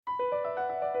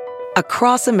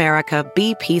Across America,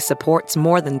 BP supports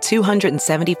more than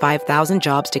 275,000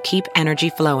 jobs to keep energy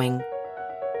flowing.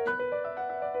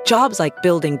 Jobs like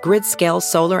building grid-scale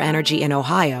solar energy in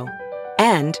Ohio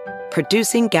and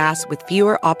producing gas with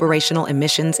fewer operational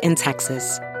emissions in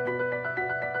Texas.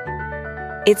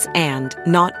 It's and,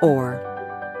 not or.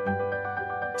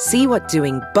 See what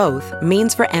doing both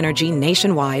means for energy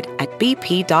nationwide at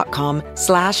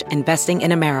bp.com/investing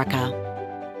in America.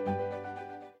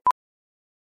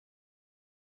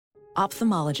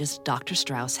 Ophthalmologist Dr.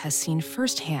 Strauss has seen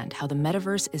firsthand how the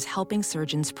metaverse is helping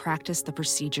surgeons practice the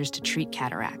procedures to treat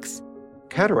cataracts.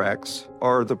 Cataracts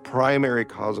are the primary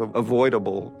cause of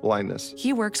avoidable blindness.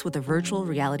 He works with a virtual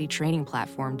reality training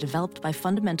platform developed by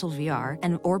Fundamental VR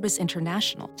and Orbis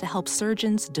International to help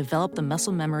surgeons develop the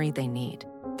muscle memory they need.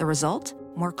 The result?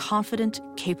 More confident,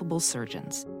 capable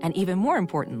surgeons. And even more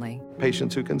importantly,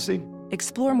 Patients who can see.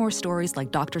 explore more stories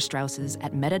like Dr. Strauss's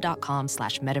at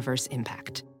meta.com/metaverse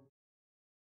impact.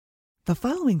 The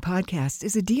following podcast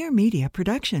is a Dear Media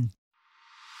production.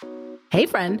 Hey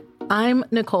friend, I'm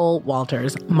Nicole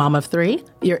Walters, mom of 3,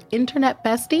 your internet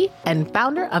bestie, and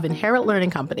founder of Inherit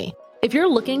Learning Company. If you're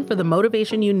looking for the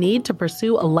motivation you need to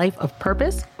pursue a life of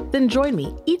purpose, then join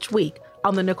me each week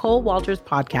on the Nicole Walters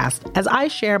podcast as I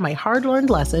share my hard-learned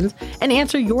lessons and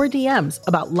answer your DMs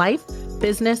about life,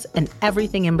 business, and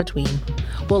everything in between.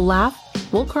 We'll laugh,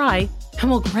 we'll cry,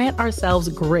 and we'll grant ourselves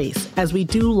grace as we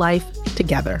do life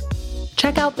together.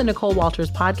 Check out the Nicole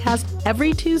Walters podcast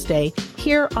every Tuesday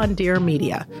here on Dear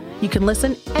Media. You can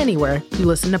listen anywhere you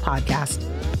listen to podcasts.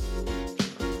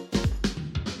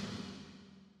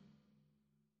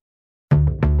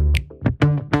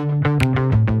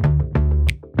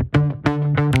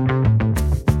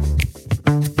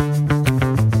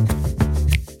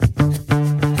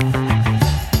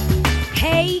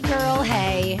 Hey, girl,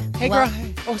 hey. Hey, girl.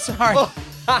 Hey. Oh, sorry. Do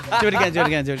it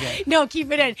again. No,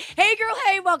 keep it in. Hey, girl,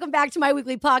 hey. Welcome back to my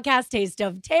weekly podcast, Taste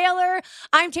of Taylor.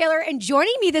 I'm Taylor, and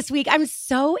joining me this week, I'm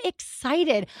so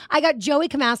excited. I got Joey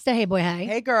Camasta. Hey, boy, hey.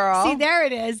 Hey, girl. See, there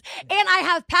it is. And I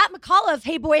have Pat McAuliffe.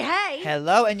 Hey, boy, hey.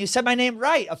 Hello, and you said my name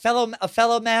right. A fellow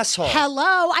masshole.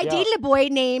 Hello. I dated a boy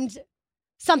named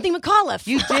something McAuliffe.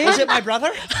 You did? Was it my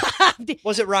brother?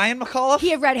 Was it Ryan McAuliffe? He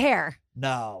had red hair.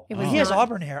 No. It was He has not.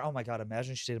 auburn hair. Oh my God,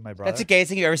 imagine she dated my brother. That's the gayest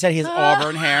thing you ever said. He has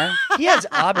auburn hair. He has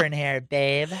auburn hair,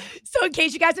 babe. So in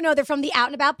case you guys don't know, they're from the Out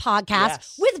and About podcast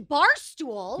Yes. with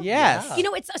Barstool. Yes. Yeah. You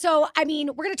know,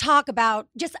 we're going to talk about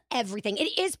just everything.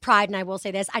 It is Pride, and I will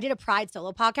say this. I did a Pride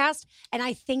solo podcast, and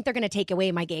I think they're going to take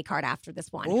away my gay card after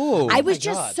this one. Ooh. I was my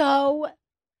just God. so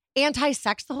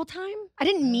anti-sex the whole time. I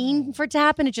didn't mean for it to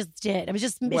happen. It just did. It's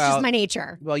just my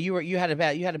nature. Well, you had a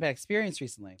bad experience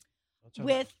recently.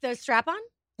 With the strap-on?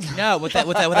 No, with a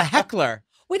heckler.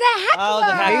 With a heckler. Oh, the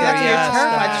You heckler, have to yes. be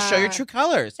terrified to show your true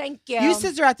colors. Thank you. You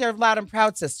sisters are out there loud and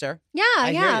proud, sister. Yeah,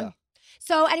 I hear yeah. ya.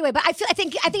 So anyway, but I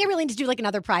think I really need to do like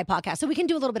another Pride podcast, so we can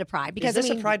do a little bit of Pride because Is this I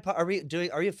mean, a Pride?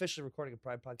 Are you officially recording a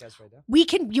Pride podcast right now? we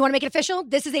can. You want to make it official?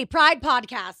 This is a Pride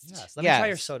podcast. Yes. Let me try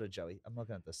your soda, Joey. I'm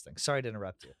looking at this thing. Sorry to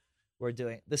interrupt you. We're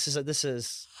doing this is. Oh,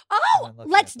 I'm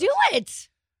looking let's at do this. it.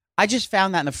 I just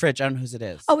found that in the fridge. I don't know whose it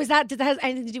is. Oh, does that have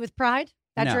anything to do with Pride?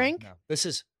 That No. drink? No, this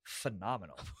is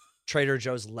phenomenal. Trader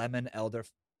Joe's lemon elder.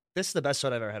 This is the best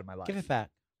soda I've ever had in my life. Give it back.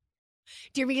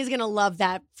 Dear Mega's gonna love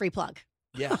that free plug.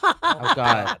 Yeah. Oh,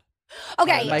 God.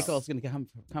 Okay. Michael's going to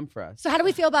come for us. So how do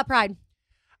we feel about Pride?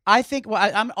 I think.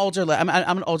 Well, I'm older. I'm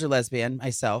an older lesbian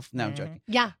myself. No, I'm joking.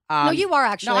 Yeah. No, you are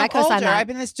actually. No, I I'm co-sign older. that. I've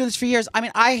been doing this for years. I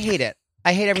mean, I hate it.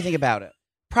 I hate everything about it.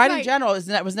 Pride in Right. general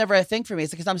was never a thing for me.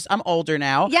 It's because I'm older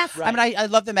now. Yes. I mean, I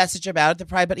love the message about it, the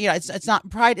pride, but it's not.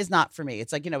 Pride is not for me.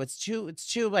 It's like it's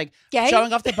too like Gay?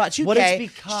 showing off the too What gay,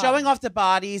 it's become. showing off the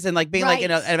bodies and like being like Right.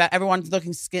 and about everyone's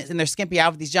looking in their skimpy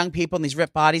outfit. These young people and these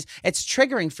ripped bodies. It's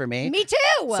triggering for me. Me too.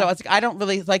 So it's I don't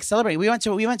really like celebrating. We went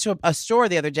to a store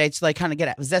the other day to like kind of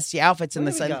get zesty outfits in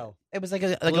Where the did we sun. go? It was like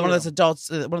Blue one of those Room. adults,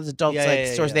 like stores.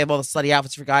 yeah. They have all the slutty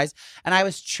outfits for guys, and I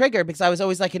was triggered because I was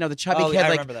always like the chubby Oh, kid I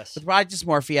like remember this. with body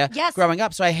dysmorphia Yes. growing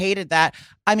up. So I hated that.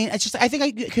 I mean, it's just I think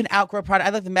I can outgrow pride. I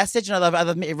love the message, and I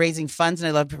love raising funds, and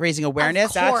I love raising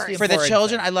awareness course. That's for the important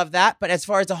children. thing. I love that, but as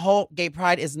far as a whole, gay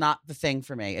pride is not the thing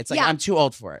for me. It's like Yeah. I'm too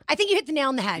old for it. I think you hit the nail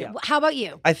on the head. Yeah. How about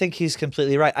you? I think he's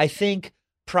completely right. I think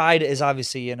Pride is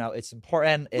obviously, it's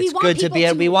important. We It's want good to people be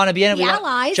in. to We want to be in it. be We want-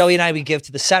 allies. Joey and I, we give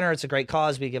to the center. It's a great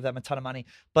cause. We give them a ton of money.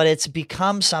 But it's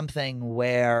become something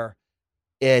where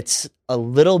it's a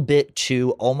little bit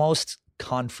too almost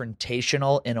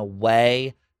confrontational in a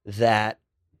way that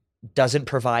doesn't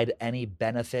provide any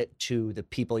benefit to the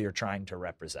people you're trying to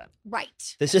represent. Right.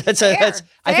 I Fair. think that's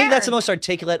the Fair. most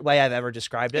articulate way I've ever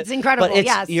described it. It's incredible, But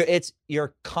yes.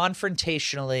 you're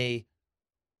confrontationally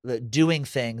doing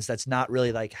things that's not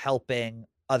really like helping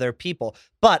other people.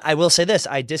 But I will say this,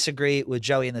 I disagree with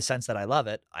Joey in the sense that I love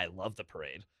it. I love the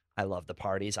parade. I love the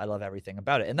parties. I love everything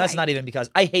about it. And that's not even because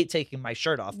I hate taking my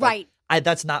shirt off. Right.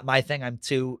 That's not my thing.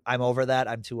 I'm over that.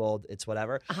 I'm too old. It's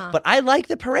whatever. But I like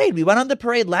the parade. We went on the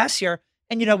parade last year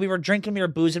and, we were drinking, we were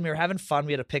boozing, we were having fun.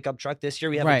 We had a pickup truck. This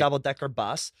year we have a double-decker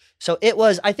bus. So it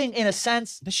was, I think in a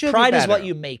sense, pride is what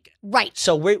you make it. Right.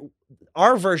 So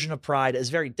our version of pride is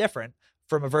very different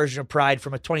from a version of pride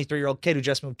from a 23-year-old kid who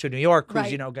just moved to New York,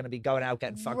 who's, going to be going out,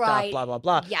 getting fucked up, blah, blah,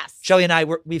 blah. Yes. Joey and I,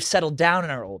 we've settled down in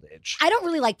our old age. I don't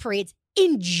really like parades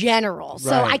in general.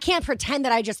 So I can't pretend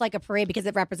that I just like a parade because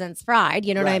it represents pride.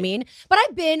 You know what I mean? But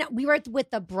we were with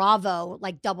the Bravo,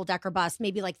 like double-decker bus,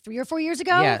 maybe like 3 or 4 years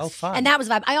ago. Yes. Oh, fun. And that was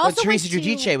a vibe. I also Teresa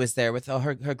Giudice was there with all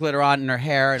her glitter on and her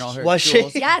hair and all her Was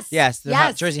jewels. she? Yes. Yes.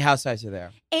 The Jersey Housewives were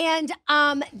there. And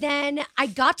then I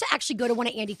got to actually go to one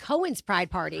of Andy Cohen's pride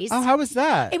parties. Oh, how was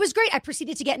that? It was great. I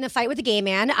proceeded to get in a fight with a gay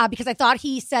man because I thought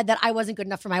he said that I wasn't good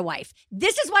enough for my wife.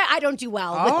 This is why I don't do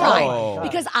well with pride.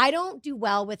 Because I don't do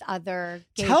well with other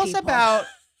gay people.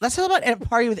 Let's tell about a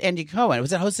party with Andy Cohen.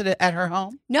 Was it hosted at her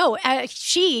home? No,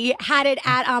 she had it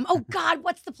at, oh God,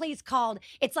 what's the place called?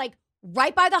 It's like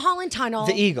right by the Holland Tunnel.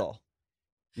 The Eagle.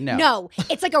 No,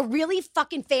 it's like a really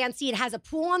fucking fancy. It has a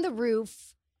pool on the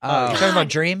roof. Oh, you're talking about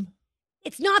Dream?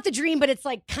 It's not the Dream, but it's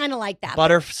like kind of like that.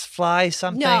 Butterfly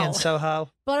something in Soho?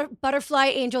 Butterfly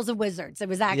Angels and Wizards. It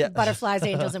was actually Butterflies,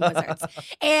 Angels and Wizards.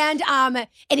 And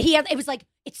it was like,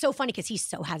 it's so funny because he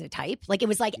so has a type. Like it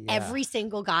was like every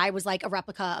single guy was like a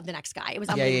replica of the next guy. It was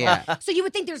unbelievable. So you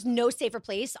would think there's no safer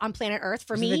place on planet Earth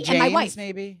for me and my wife.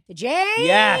 Maybe The Janes.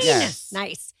 Yes.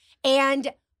 Nice.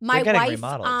 And my They're getting wife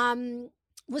remodeled.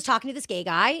 was talking to this gay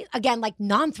guy. Again, like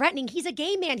non-threatening. He's a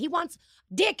gay man. He wants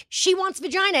dick. She wants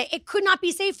vagina. It could not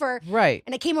be safer. Right.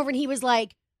 And I came over and he was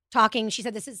like talking. She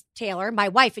said, "This is Taylor, my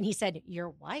wife." And he said, "Your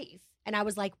wife?" And I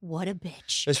was like, "What a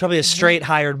bitch." It was probably a straight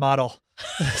hired model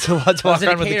to walk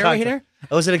around with the waiter?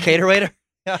 Oh, was it a cater waiter?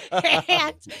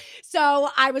 And so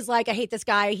I was like, I hate this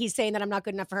guy. He's saying that I'm not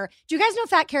good enough for her. Do you guys know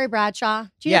Fat Carrie Bradshaw?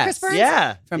 Do you know Chris Burns?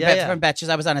 Yeah. From Betches.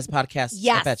 I was on his podcast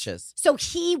at Betches. So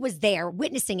he was there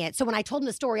witnessing it. So when I told him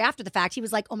the story after the fact, he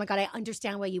was like, "Oh my God, I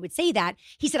understand why you would say that."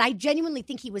 He said, "I genuinely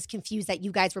think he was confused that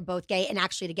you guys were both gay and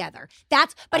actually together."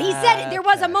 But he said there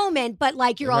was a moment, but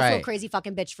like you're also a crazy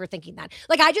fucking bitch for thinking that.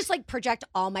 Like I just like project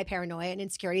all my paranoia and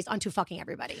insecurities onto fucking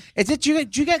everybody. Do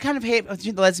you get kind of hate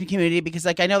between the lesbian community? Because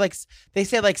like I know like they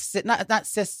say like not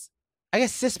cis, I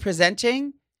guess cis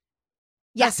presenting.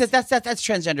 Yes, that's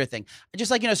transgender thing.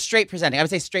 Just like straight presenting. I would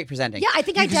say straight presenting. Yeah, I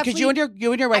think I definitely. Because you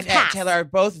and your wife Taylor are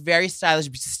both very stylish,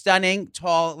 stunning,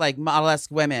 tall, like model-esque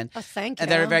women. Oh, thank you.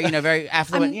 And they're very very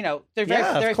affluent. They're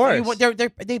very of course.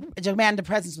 They demand a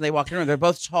presence when they walk in the room. They're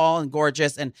both tall and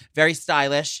gorgeous and very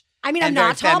stylish. I mean, I'm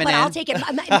not tall, but I'll take it.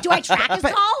 Do I track as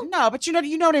tall? No, but you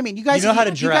know what I mean. You guys know how to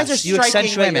dress. You guys are striking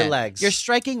accentuate women. your legs. You're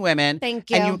striking women.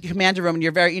 Thank you. And you command a room, and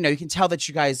you're very, you can tell that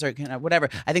you guys are whatever.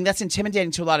 I think that's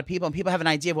intimidating to a lot of people, and people have an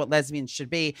idea of what lesbians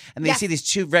should be, and they see these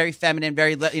two very feminine,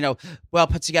 very well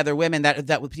put together women that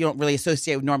you don't really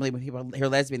associate normally when people hear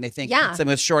lesbian. They think someone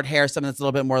with short hair, someone that's a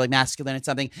little bit more like masculine, and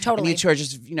something. Totally. And you two are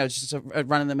just a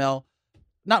run of the mill.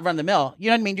 Not run the mill. You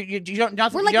know what I mean? You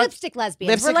don't. We're like lipstick lesbians.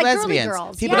 Lipstick We're like lesbians. girly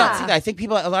girls. People don't see that. I think a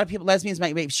lot of people, lesbians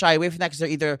might shy away from that because they're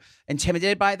either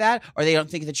intimidated by that, or they don't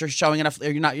think that you're showing enough,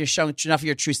 or you're showing enough of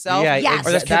your true self. Yeah, yes.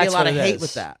 Or there's going to be a lot of hate is.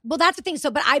 with that. Well, that's the thing.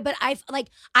 So, I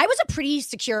was a pretty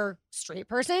secure straight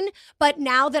person, but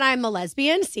now that I'm a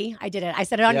lesbian, see, I did it. I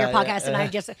said it on your podcast,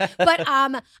 but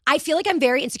I feel like I'm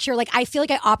very insecure. Like I feel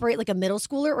like I operate like a middle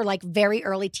schooler or like very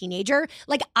early teenager.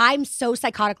 Like I'm so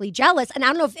psychotically jealous, and I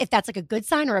don't know if that's like a good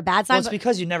sign or a bad sign. Well, it's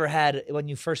because you never had, when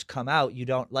you first come out, you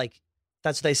don't like,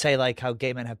 that's what they say, like how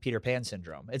gay men have Peter Pan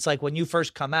syndrome. It's like when you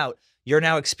first come out, you're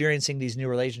now experiencing these new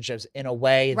relationships in a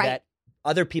way that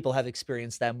other people have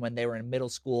experienced them when they were in middle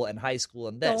school and high school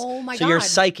and this. Oh my God. So your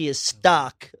psyche is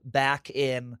stuck back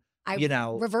in,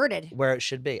 reverted where it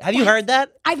should be. Have you heard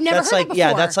that? I've never heard that before.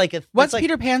 Yeah, that's like what's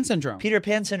Peter Pan syndrome? Peter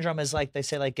Pan syndrome is like they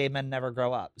say like gay men never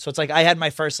grow up. So it's like I had my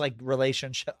first like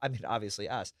relationship. I mean, obviously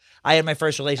us. I had my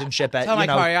first relationship at tell my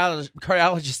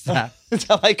cardiologist that.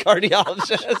 Tell my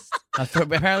cardiologist.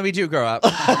 Apparently we do grow up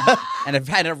and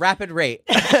at a rapid rate.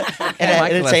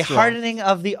 and it's a hardening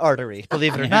of the artery,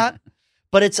 believe it or not.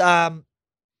 But it's but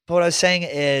what I was saying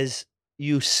is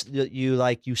you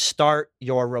start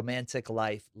your romantic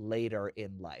life later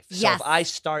in life. So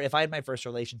if I had my first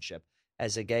relationship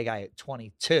as a gay guy at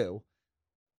 22,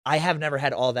 I have never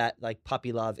had all that like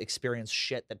puppy love experience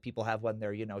shit that people have when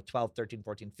they're, 12, 13,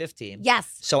 14, 15.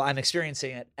 Yes. So I'm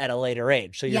experiencing it at a later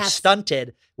age. So you're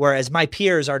stunted, whereas my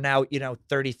peers are now,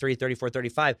 33, 34,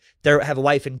 35. They have a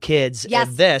wife and kids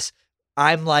and this.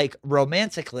 I'm like,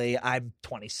 romantically, I'm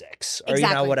 26 or,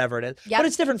 whatever it is. Yep. But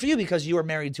it's different for you because you were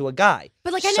married to a guy.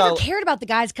 But like, I never cared about the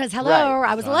guys because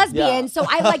I was a lesbian. So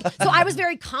I was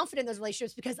very confident in those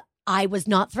relationships because I was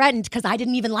not threatened because I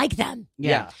didn't even like them.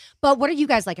 Yeah. But what are you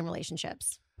guys like in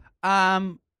relationships? I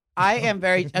am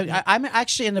very, I'm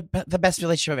actually in the best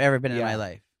relationship I've ever been in my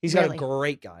life. He's got a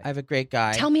great guy. I have a great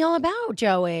guy. Tell me all about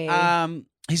Joey.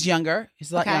 He's younger.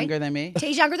 He's a lot younger than me.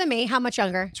 He's younger than me. How much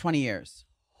younger? 20 years.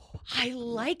 I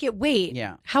like it. Wait.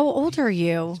 Yeah. How old are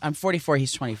you? I'm 44.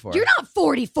 He's 24. You're not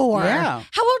 44. Yeah.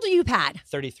 How old are you, Pat?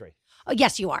 33. Oh,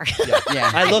 yes, you are. Yeah.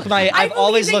 I've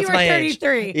always looked my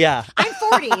 33. age. Yeah. I'm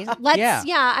 40.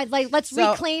 Let's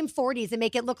reclaim 40s and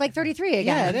make it look like 33 again.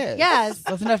 Yeah, it is. Yes.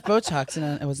 With enough Botox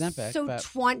and it was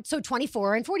Ozempic. So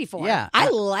 24 and 44. Yeah. I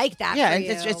like that. Yeah,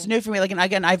 for it's new for me. Like, and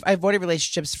again, I've avoided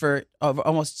relationships for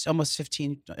almost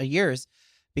 15 years.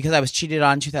 Because I was cheated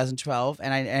on in 2012,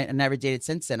 and I never dated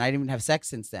since then. I didn't even have sex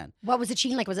since then. What was it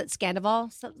cheating like? Was it Scandival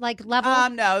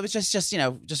level? No, it was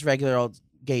just regular old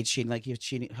gay cheating. Like he was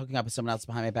hooking up with someone else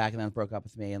behind my back, and then broke up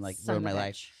with me and ruined my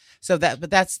life. So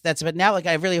but now like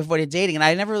I really avoided dating, and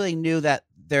I never really knew that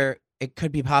it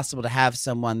could be possible to have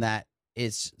someone that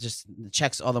is just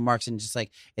checks all the marks and just like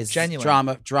is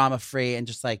genuine, drama free, and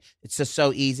just like it's just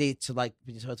so easy to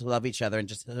love each other and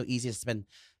just so easy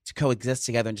to coexist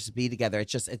together and just be together.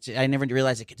 I never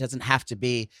realized it doesn't have to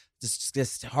be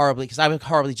just horribly, because I was a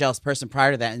horribly jealous person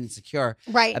prior to that and insecure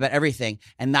about everything.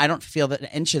 And I don't feel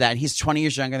that inch of that. And he's 20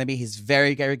 years younger than me. He's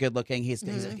very, very good looking. He's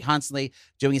constantly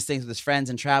doing his things with his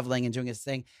friends and traveling and doing his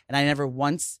thing. And I never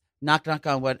once knock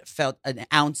on wood, felt an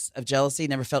ounce of jealousy,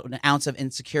 never felt an ounce of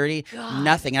insecurity,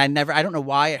 nothing. And I don't know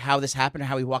why, how this happened or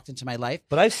how he walked into my life.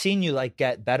 But I've seen you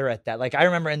get better at that. Like I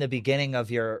remember in the beginning of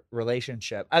your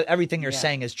relationship, everything you're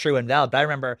saying is true and valid. But I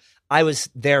remember I was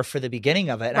there for the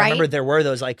beginning of it. And I remember there were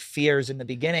those fears in the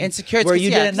beginning, insecurities, where you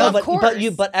didn't know,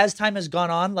 but as time has gone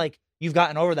on, you've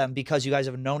gotten over them because you guys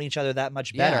have known each other that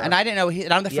much better. Yeah, and I didn't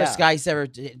know I'm the first guy he's ever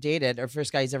dated or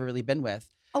first guy he's ever really been with.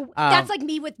 Oh, that's like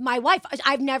me with my wife.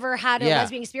 I've never had a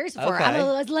lesbian experience before. Okay. I'm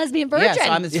a lesbian virgin. Yeah,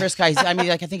 so I'm the first guy. I mean,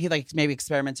 I think he maybe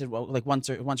experimented once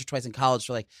or twice in college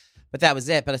but that was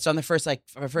it. But it's on the first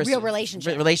real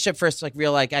relationship, first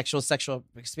real actual sexual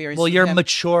experience. Well, you're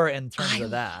mature in terms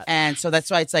of that, and so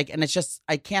that's why it's and it's just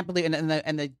I can't believe and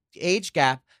the age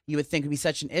gap you would think would be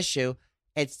such an issue.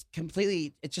 It's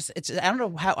completely. It's I don't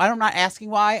know how. I'm not asking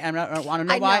why. I don't want to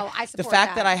know why. I the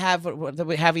fact that I have that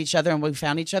we have each other and we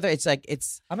found each other. It's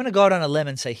I'm going to go out on a limb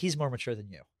and say he's more mature than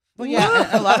you. Well,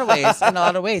 yeah, in a lot of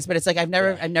ways. But it's I've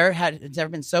never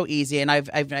been so easy, and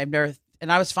I've never,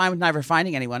 and I was fine with never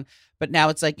finding anyone. But now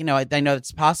it's I know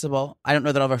it's possible. I don't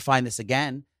know that I'll ever find this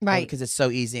again, right? Because it's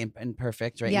so easy and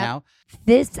perfect now.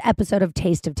 This episode of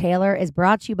Taste of Taylor is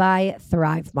brought to you by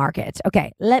Thrive Market.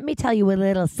 Okay, let me tell you a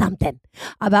little something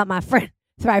about my friend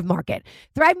Thrive Market.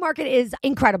 Thrive Market is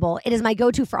incredible. It is my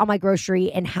go-to for all my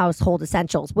grocery and household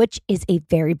essentials, which is a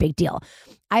very big deal.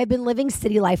 I have been living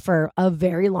city life for a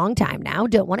very long time now.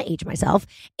 Don't want to age myself.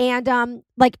 And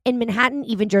in Manhattan,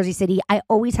 even Jersey City, I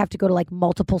always have to go to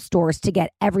multiple stores to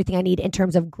get everything I need in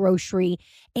terms of grocery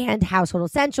and household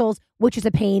essentials, which is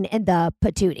a pain in the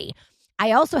patootie.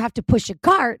 I also have to push a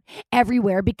cart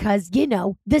everywhere because,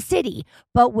 the city.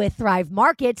 But with Thrive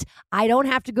Markets, I don't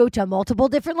have to go to multiple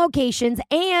different locations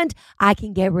and I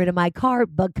can get rid of my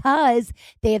cart because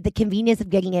they have the convenience of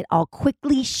getting it all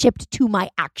quickly shipped to my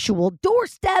actual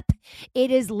doorstep. It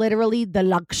is literally the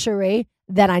luxury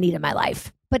that I need in my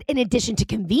life. But in addition to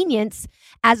convenience,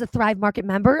 as a Thrive Market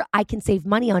member, I can save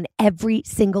money on every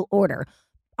single order.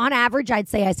 On average, I'd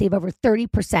say I save over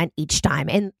 30% each time.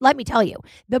 And let me tell you,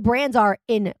 the brands are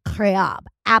incredible.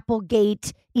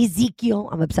 Applegate, Ezekiel,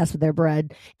 I'm obsessed with their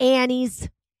bread, Annie's.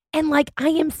 And I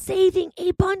am saving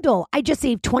a bundle. I just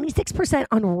saved 26%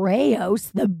 on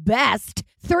Rayo's, the best.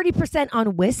 30%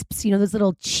 on Wisps, those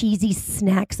little cheesy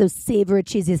snacks, those savory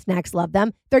cheesy snacks, love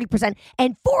them. 30%.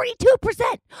 And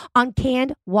 42% on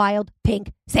canned wild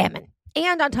pink salmon.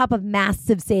 And on top of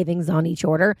massive savings on each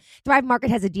order, Thrive Market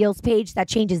has a deals page that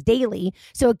changes daily,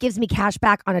 so it gives me cash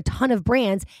back on a ton of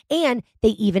brands, and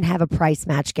they even have a price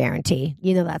match guarantee.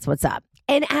 That's what's up.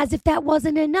 And as if that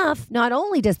wasn't enough, not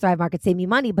only does Thrive Market save me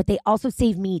money, but they also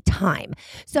save me time.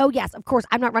 So yes, of course,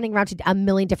 I'm not running around to a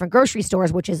million different grocery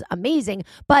stores, which is amazing,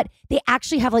 but they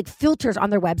actually have like filters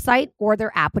on their website or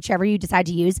their app, whichever you decide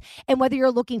to use. And whether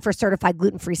you're looking for certified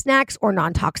gluten-free snacks or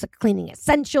non-toxic cleaning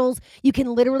essentials, you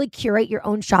can literally curate your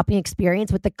own shopping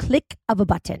experience with the click of a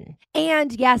button.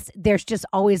 And yes, there's just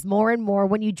always more and more.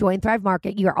 When you join Thrive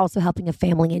Market, you are also helping a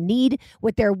family in need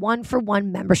with their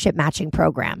 1-for-1 membership matching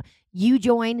program. You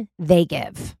join, they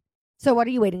give. So what are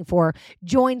you waiting for?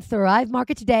 Join Thrive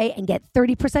Market today and get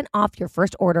 30% off your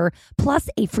first order plus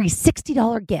a free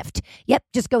 $60 gift. Yep,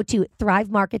 just go to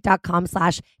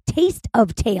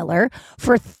thrivemarket.com/tasteoftaylor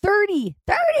for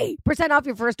 30% off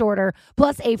your first order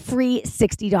plus a free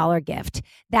 $60 gift.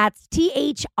 That's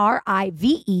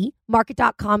THRIVE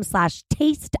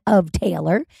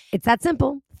market.com/tasteoftaylor. It's that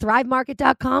simple.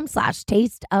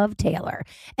 thrivemarket.com/tasteoftaylor.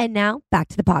 And now back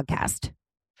to the podcast.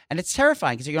 And it's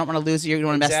terrifying because you don't want to lose it. You don't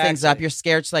want to mess things up. You're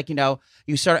scared. It's like, you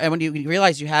start, and when you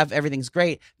realize you have everything's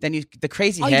great, then the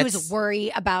crazy all hits. you do is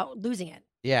worry about losing it.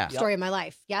 Yeah. Story of my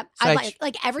life. Yep. So I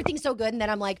like everything's so good. And then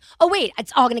I'm like, oh, wait,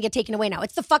 it's all going to get taken away now.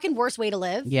 It's the fucking worst way to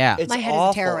live. Yeah. It's my head awful,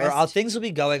 is a terrorist. or things will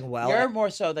be going well. You're more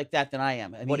so like that than I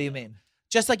am. I mean, what do you mean?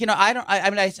 Just like,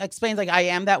 I explained like I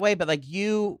am that way, but like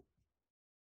you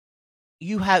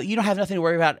don't have nothing to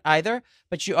worry about either,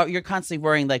 but you're constantly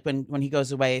worrying like when he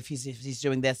goes away, if he's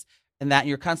doing this and that, and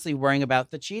you're constantly worrying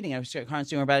about the cheating. I'm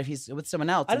constantly worrying about if he's with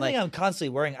someone else. I don't think I'm constantly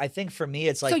worrying. I think for me,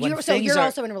 it's like so when you're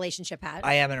also in a relationship, Pat.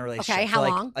 I am in a relationship. Okay, how for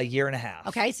like long? A year and a half.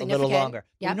 Okay, significant. A little longer.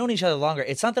 Yep. We've known each other longer.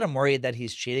 It's not that I'm worried that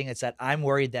he's cheating. It's that I'm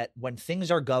worried that when things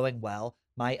are going well,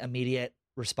 my immediate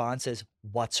response is,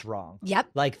 what's wrong? Yep.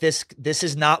 Like this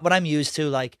is not what I'm used to.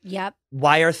 Like, yep.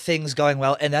 Why are things going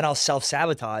well? And then I'll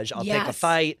self-sabotage. I'll pick a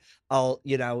fight. I'll,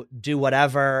 do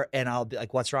whatever. And I'll be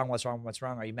like, what's wrong? What's wrong? What's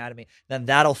wrong? Are you mad at me? Then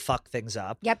that'll fuck things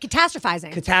up. Yep.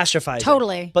 Catastrophizing.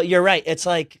 Totally. But you're right. It's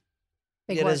like,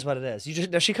 Big it word. is what it is.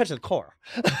 She cut to the core.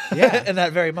 Yeah. In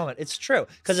that very moment. It's true.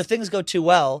 Because if things go too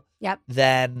well,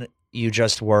 then you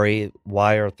just worry,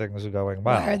 why are things going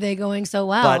well? Why are they going so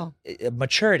well? But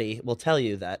maturity will tell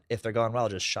you that if they're going well,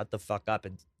 just shut the fuck up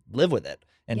and live with it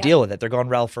and deal with it. They're going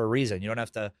well for a reason. You don't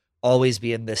have to always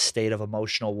be in this state of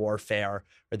emotional warfare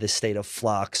or this state of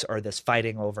flux or this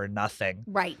fighting over nothing.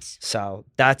 Right. So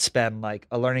that's been like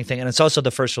a learning thing. And it's also the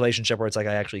first relationship where it's like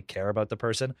I actually care about the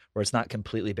person, where it's not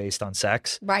completely based on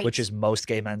sex, right? Which is most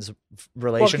gay men's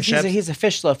relationships. Well, he's a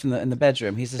fish loaf in the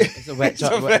bedroom. He's a wet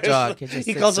dog.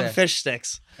 He calls them fish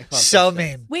sticks. So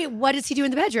mean. Wait, what does he do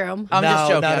in the bedroom? I'm just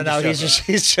joking. No.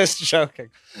 He's just joking.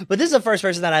 But this is the first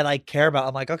person that I like care about.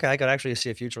 I'm like, okay, I could actually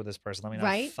see a future with this person. Let me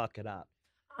not fuck it up.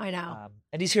 I know.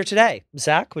 And he's here today.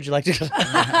 Zach, would you like to? Send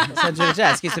to the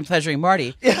desk. He's been pleasuring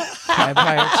Marty. I'm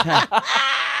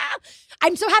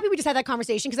so happy we just had that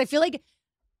conversation because I feel like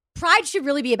pride should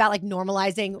really be about like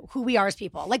normalizing who we are as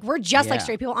people. Like we're just like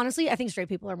straight people. Honestly, I think straight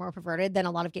people are more perverted than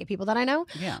a lot of gay people that I know.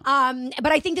 Yeah.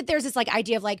 But I think that there's this like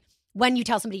idea of like when you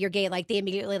tell somebody you're gay, like they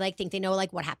immediately like think they know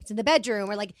like what happens in the bedroom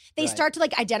or like they start to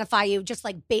like identify you just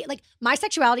like like my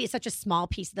sexuality is such a small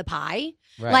piece of the pie.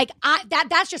 Right. Like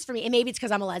that's just for me. And maybe it's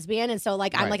because I'm a lesbian. And so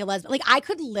like I'm like a lesbian. Like I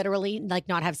could literally like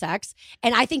not have sex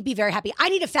and I think be very happy. I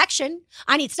need affection.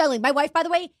 I need snuggling. My wife, by the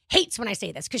way, hates when I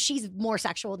say this because she's more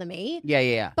sexual than me.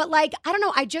 Yeah. But like, I don't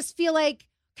know. I just feel like,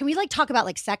 can we like talk about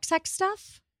like sex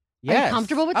stuff? Yes. Are you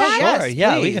comfortable with that? Sure. Yes,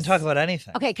 Yeah, please. we can talk about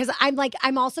anything. Okay, because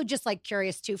I'm also just like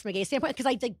curious too from a gay standpoint because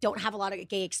I like don't have a lot of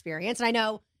gay experience, and I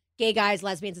know gay guys,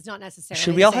 lesbians, it's not necessarily.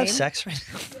 Should we all the have same. sex right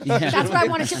Yeah. That's what I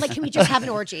wanted to like. Can we just have an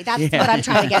orgy? That's what I'm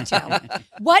trying to get to.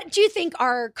 What do you think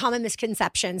are common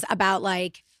misconceptions about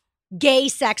like gay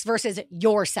sex versus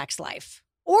your sex life,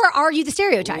 or are you the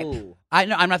stereotype? Ooh. I'm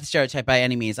not the stereotype by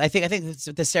any means. I think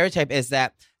the stereotype is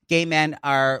that gay men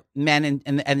are men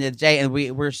in the end of the day, and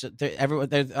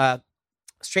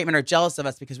straight men are jealous of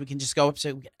us because we can just go up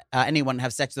to anyone and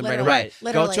have sex with them right away.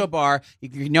 Literally. Go to a bar,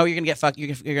 you know you're gonna get fucked.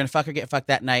 You're gonna fuck or get fucked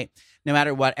that night, no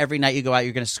matter what. Every night you go out,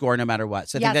 you're gonna score no matter what.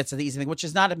 So I think that's the easy thing, which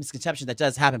is not a misconception. That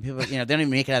does happen. People, they don't even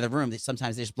make it out of the room.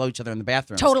 Sometimes they just blow each other in the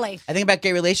bathroom. Totally. I think about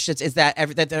gay relationships is that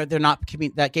they're not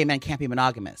that gay men can't be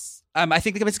monogamous. I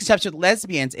think the misconception with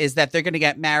lesbians is that they're gonna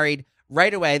get married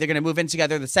right away. They're going to move in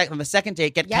together on the second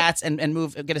date, get cats and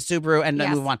move, get a Subaru and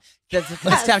move on. The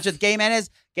misconception with gay men is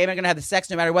gay men are going to have the sex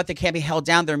no matter what. They can't be held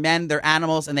down. They're men, they're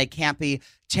animals, and they can't be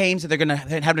tamed. So they're going to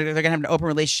have an open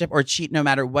relationship or cheat no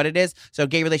matter what it is. So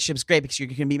gay relationship's great because you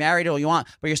can be married all you want,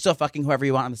 but you're still fucking whoever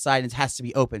you want on the side, and it has to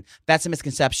be open. That's a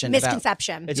misconception.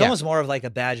 It's almost more of like a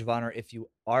badge of honor if you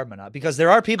are monogamous, because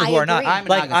there are people who are not. I'm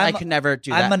monogamous. I could never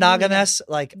do that. I'm monogamous,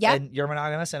 and you're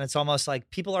monogamous, and it's almost like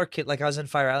people are like I was in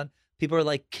Fire Island. people are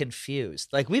like confused.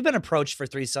 Like we've been approached for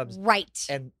threesomes Right.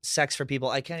 and sex for people.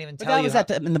 I can't even But tell that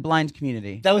you. was in the blind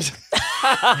community. That was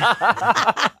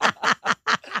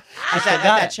At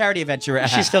that charity event you were at.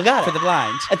 She still got it. For the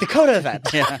blind. at the Coda event.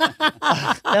 Yeah.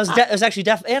 That was actually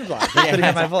deaf and blind. I couldn't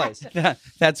hear my voice.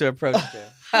 That's who approached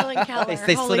her. Helen Keller.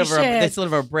 They slid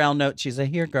over a brown note. She's like,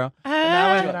 here, girl. And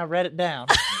now when I read it down.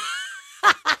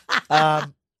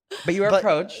 But you were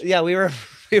approached. Yeah, we were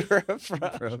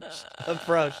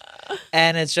approached.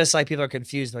 And it's just like people are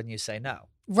confused when you say no.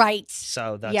 Right.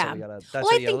 So that's Yeah. what we gotta. That's Well,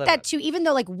 what I you gotta think live that with. too, even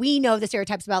though like we know the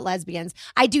stereotypes about lesbians,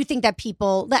 I do think that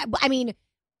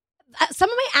some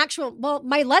of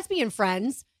my lesbian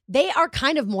friends, they are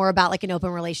kind of more about like an open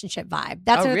relationship vibe.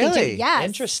 That's Oh, another thing really? too. Yes.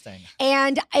 Interesting.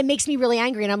 And it makes me really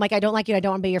angry. And I'm like, I don't like you. I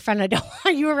don't want to be your friend. I don't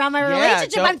want you around my Yeah,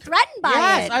 relationship. don't- I'm threatened by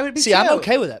Yes, it. I would be See, too. I'm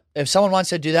okay with it. If someone wants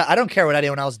to do that, I don't care what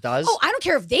anyone else does. Oh, I don't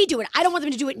care if they do it. I don't want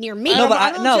them to do it near me. No, but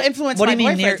I don't no, to influence what do my you mean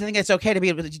boyfriend near- to think it's okay to be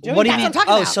able to do What do you that. mean? That's what I'm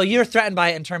talking Oh, about. so you're threatened by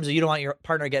it in terms of you don't want your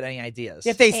partner to get any ideas.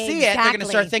 If they see it, they're going to Exactly.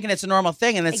 start thinking it's a normal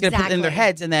thing, and it's going to put it in their Exactly.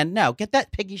 heads. And then, no, get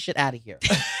that piggy shit out of here.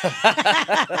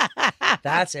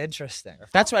 That's interesting.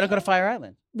 That's why I don't go to Fire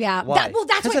Island. Yeah. Why? That's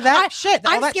Because what of that shit.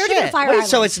 all I'm that scared to go to shit. Fire Wait, Island.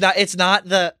 so it's not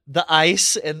the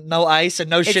ice and no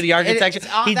shitty architecture.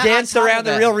 it's all He that danced on top around of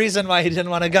the it. real reason why he didn't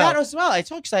want to go. That as well. I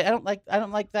told you I don't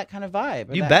like that kind of vibe.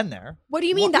 or You've that- been there. what do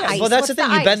you mean the ice? Well, that's What's the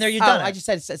thing. You've been there. You've done it. I just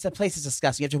said it's a place is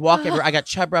disgusting. You have to walk everywhere. I got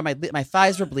chub around. My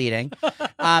thighs were bleeding.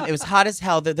 It was hot as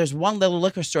hell. There's one little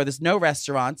liquor store. There's no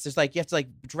restaurants. There's like you have to like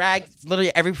drag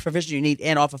literally every provision you need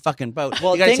in off a fucking boat.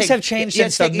 Well, You gotta things have changed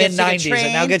since the mid '90s.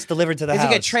 It now gets delivered to the It's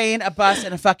house. like a train, a bus,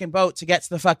 and a fucking boat to get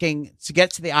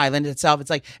to the island itself. It's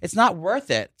like it's not worth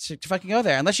it to fucking go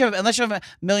there unless you have a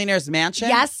millionaire's mansion.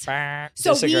 Yes. Bah,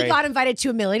 So disagree. we got invited to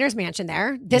a millionaire's mansion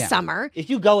there this Yeah. summer. If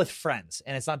you go with friends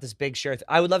and it's not this big share,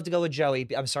 I would love to go with Joey.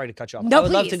 I'm sorry to cut you off. No, I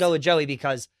would love to please. go with Joey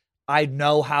because I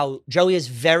know how Joey is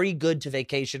very good to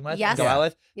vacation with. Yes. And go out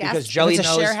with Yes. because Joey it's a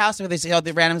knows. share house where they see all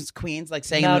the random queens like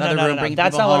saying No, in no, another no, room, no. bringing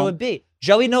That's people not what it home. would be.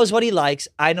 Joey knows what he likes.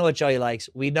 I know what Joey likes.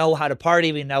 We know how to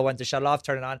party. We know when to shut it off,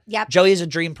 turn it on. Yep. Joey is a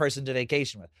dream person to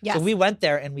vacation with. Yes. So we went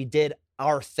there and we did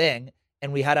our thing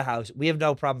and we had a house. We have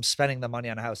no problem spending the money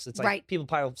on a house. It's like Right. people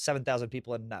pile 7,000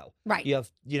 people in no. Right. You have,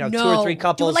 no. 2 or 3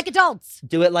 couples. Do it like adults.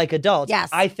 Do it like adults. Yes.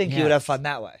 I think you would Yes. have fun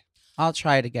that way. I'll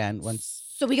try it again once.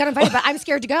 So we got invited, but I'm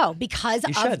scared to go because You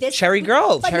of should. this. Cherry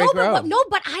Grove. But Cherry But Grove.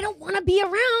 but I don't want to be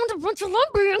around a bunch of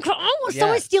lesbians. Someone's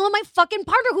Yes. stealing my fucking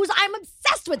partner who's I'm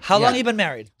obsessed with. How long Yeah. have you been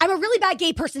married? I'm a really bad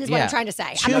gay person is what Yeah. I'm trying to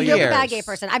say. 2 I'm a really years. bad gay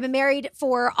person. I've been married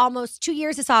for almost 2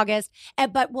 years this August,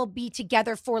 but we'll be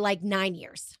together for like 9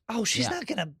 years. Oh, she's Yeah. not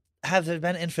going to have there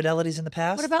been infidelities in the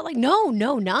past? What about like, no,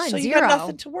 none, So you zero. got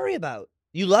nothing to worry about.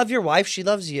 You love your wife. She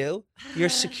loves you. You're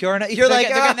secure. You're They're like,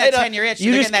 getting that "Oh, I don't-" 10-year itch.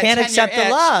 You They're just getting can't that accept 10-year the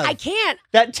itch. love. I can't.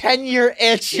 That 10-year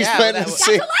itch she's Yeah, letting that us was-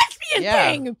 see. That's a lesbian Yeah.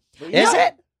 thing. Is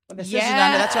it? When the scissors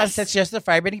on it, that's why I Yes. said just the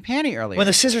vibrating panty earlier. When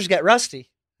the scissors get rusty,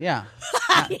 yeah.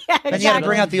 Yeah, then you got to exactly.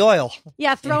 bring out the oil.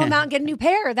 Yeah, throw them out and get a new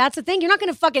pair. That's the thing. You're not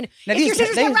going to fucking. Now, if your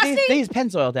scissors they, get rusty. they use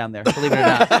Pennzoil down there, believe it or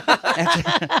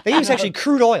not. They use actually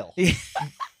crude oil.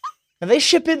 And they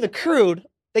ship in the crude.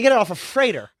 They get it off a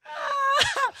freighter.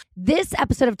 This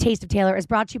episode of Taste of Taylor is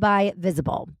brought to you by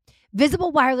Visible.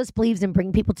 Visible Wireless believes in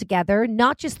bringing people together,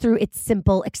 not just through its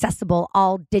simple, accessible,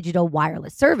 all digital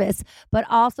wireless service, but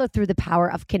also through the power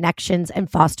of connections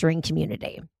and fostering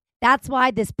community. That's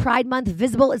why this Pride Month,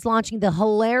 Visible is launching the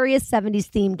hilarious 70s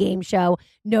themed game show,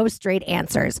 No Straight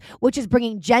Answers, which is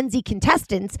bringing Gen Z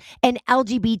contestants and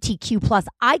LGBTQ plus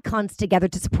icons together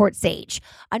to support SAGE,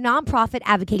 a nonprofit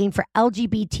advocating for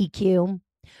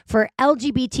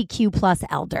LGBTQ plus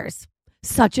elders,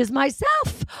 such as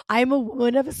myself. I'm a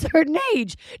woman of a certain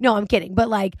age. No, I'm kidding. But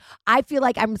like, I feel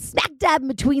like I'm smack dab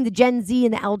between the Gen Z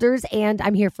and the elders, and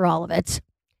I'm here for all of it.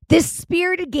 This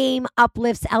spirited game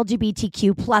uplifts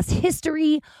LGBTQ plus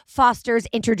history, fosters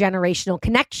intergenerational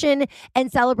connection, and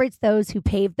celebrates those who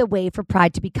paved the way for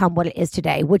Pride to become what it is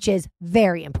today, which is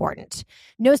very important.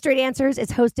 No Straight Answers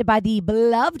is hosted by the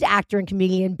beloved actor and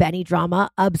comedian Benny Drama,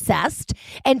 Obsessed,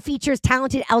 and features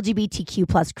talented LGBTQ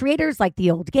plus creators like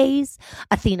The Old Gays,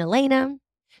 Athena Lena.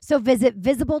 So visit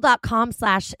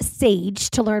visible.com/sage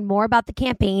to learn more about the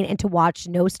campaign and to watch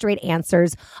No Straight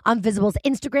Answers on Visible's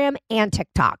Instagram and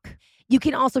TikTok. You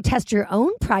can also test your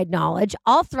own Pride knowledge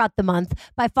all throughout the month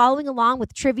by following along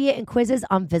with trivia and quizzes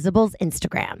on Visible's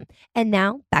Instagram. And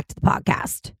now back to the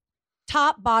podcast.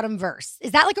 Top, bottom verse.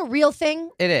 Is that like a real thing?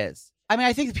 It is. I mean,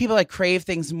 I think people like crave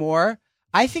things more.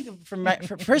 I think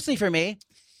personally for me,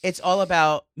 it's all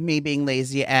about me being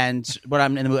lazy and what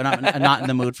I'm in the mood. I'm not in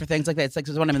the mood for things like that. It's like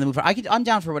what I'm in the mood for. I'm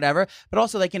down for whatever, but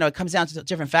also like, it comes down to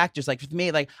different factors. Like with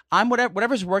me, like I'm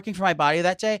whatever's working for my body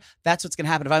that day. That's what's gonna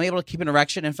happen. If I'm able to keep an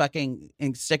erection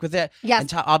and stick with it, yes,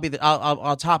 and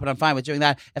I'll top it. I'm fine with doing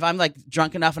that. If I'm like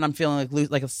drunk enough and I'm feeling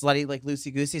like a slutty, like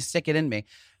loosey goosey, stick it in me.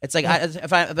 It's like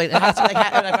if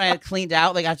I cleaned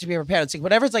out, like I have to be prepared. It's like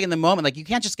whatever's like in the moment. Like you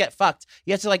can't just get fucked.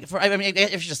 You have to like. If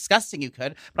you're disgusting, you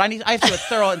could. But I have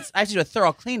to do a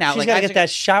thorough clean out. She's gotta get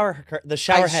that shower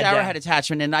head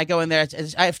attachment, and I go in there.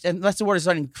 Unless the water's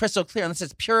running crystal clear, unless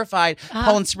it's purified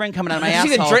Poland Spring coming out of my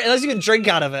asshole. Unless you can drink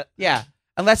out of it. Yeah.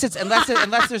 Unless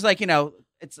there's like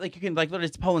it's like you can like literally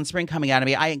it's Poland Spring coming out of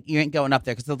me. You ain't going up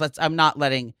there because I'm not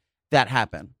letting that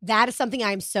happen. That is something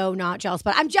I'm so not jealous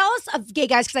about. I'm jealous of gay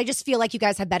guys because I just feel like you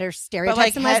guys have better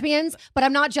stereotypes than lesbians, but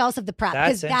I'm not jealous of the prep.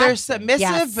 Because they're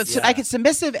submissive, but I could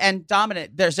submissive and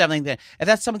dominant. There's definitely if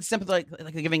that's something simple like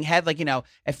giving head, like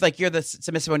if like you're the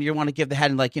submissive one, you want to give the head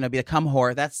and like be a cum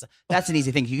whore. That's an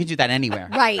easy thing. You can do that anywhere,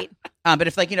 right? But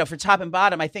if like for top and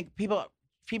bottom, I think people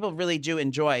really do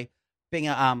enjoy being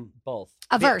both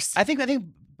averse. I think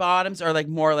bottoms are like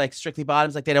more like strictly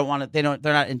bottoms. Like they're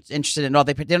not interested in all.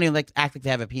 They don't even like act like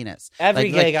they have a penis. Every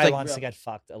gay guy wants to get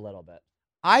fucked a little bit.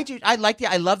 I do.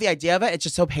 I love the idea of it. It's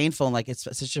just so painful and like it's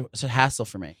such a hassle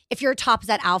for me. If your top is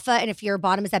that alpha and if your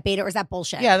bottom is that beta, or is that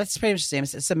bullshit? Yeah, that's pretty much the same.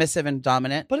 It's submissive and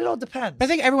dominant. But it all depends. But I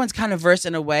think everyone's kind of versed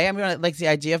in a way. I mean, like the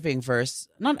idea of being versed.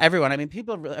 Not everyone. I mean,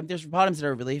 there's bottoms that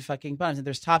are really fucking bottoms, and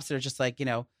there's tops that are just like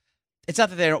It's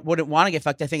not that they wouldn't want to get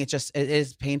fucked. I think it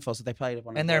is painful, so they probably don't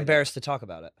want to. And they're embarrassed to talk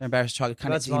about it. They're embarrassed to talk. It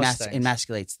kind of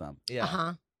emasculates them. Yeah.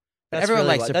 Uh-huh. But everyone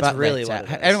likes their butt. That's really what it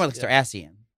is. Everyone likes their ass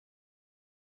eaten.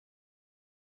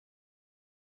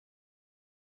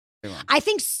 I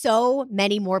think so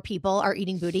many more people are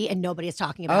eating booty and nobody is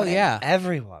talking about it. Oh, yeah.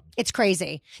 Everyone. It's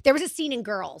crazy. There was a scene in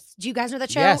Girls. Do you guys know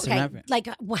that show? Yes, okay.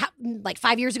 Like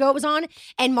 5 years ago it was on,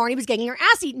 and Marnie was getting her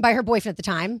ass eaten by her boyfriend at the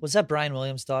time. Was that Brian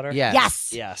Williams' daughter?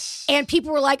 Yes. Yes. And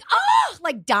people were like, oh,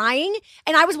 like dying.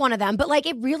 And I was one of them. But like,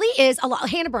 it really is a lot.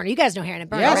 Hannah Berner. You guys know Hannah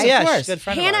Berner, yes, right? Of course. Good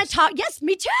friend Hannah of ours. yes,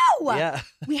 me too. Yeah.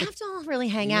 We have to all really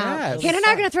hang Yes. out. Hannah and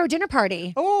I are going to throw a dinner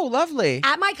party. Oh, lovely.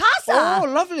 At my casa. Oh,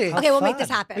 lovely. Okay, we'll make this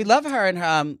happen. We love her and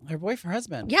her boyfriend,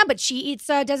 husband. Yeah, but she eats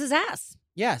Dez's ass.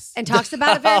 Yes. And talks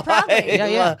about it very proudly.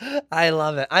 I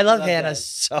love it. I love Hannah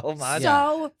so much.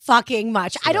 So fucking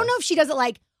much. I don't know if she does it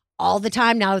like all the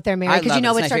time now that they're married, because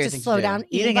it starts to slow down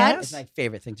eating ass. It's my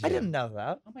favorite thing to do. I didn't know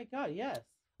that. Oh my God, yes.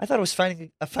 I thought it was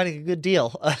finding a good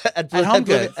deal at Home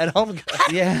Goods. At Home Goods.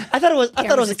 Yeah. I thought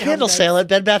it was a candle sale at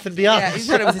Bed Bath & Beyond. Yeah, you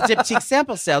thought it was a Diptyque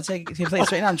sample sale. Take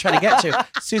place right now. I'm trying to get to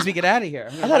as soon as we get out of here.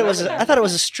 I thought it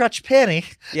was a stretch panty.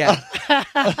 Yeah.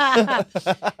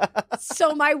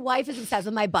 So my wife is obsessed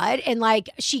with my butt, and like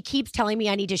she keeps telling me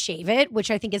I need to shave it, which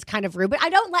I think is kind of rude. But I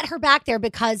don't let her back there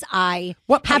because I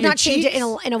have not shaved it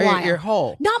in a while. Your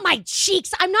hole. Not my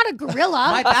cheeks. I'm not a gorilla.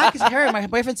 My back is hairy. My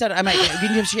boyfriend said, "I'm like, you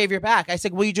need to shave your back." I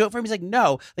said, "Will you do it for him?" He's like,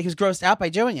 "No." Like he was grossed out by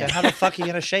doing it. Then how the fuck are you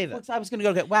gonna shave it? Well, so I was gonna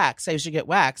go get waxed. I should get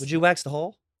waxed. Would you wax the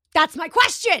hole? That's my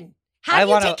question. How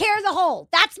do you take care of the hole?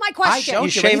 That's my question. I don't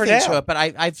You do shave her anything to down. it, but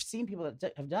I've seen people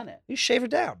that have done it. You shave her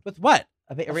down. With what?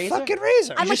 A razor? Fucking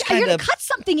razor. I'm You like, just you're kinda- gonna cut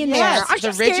something in Yes, there. Aren't the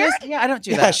you scared? ridges? Yeah, I don't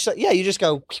do that. Yeah, you just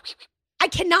go. I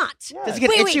cannot. Does it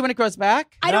get itchy when it grows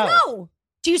back? I don't know.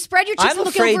 Do you spread your cheeks I'm and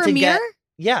look afraid over to a mirror?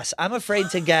 Yes, I'm afraid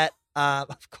to get.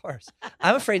 Of course,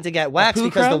 I'm afraid to get wax poo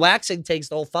because the crumb? waxing takes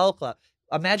the whole follicle out.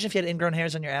 Imagine if you had ingrown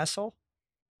hairs on your asshole.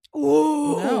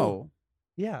 Ooh. No.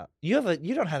 Yeah, you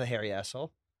don't have a hairy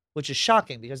asshole, which is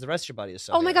shocking because the rest of your body is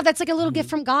so. Oh my hairy. God, that's like a little gift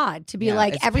from God to be Yeah,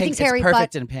 like it's everything's pink. hairy, It's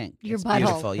perfect but in pink. your It's butthole.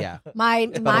 beautiful, yeah. my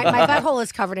butthole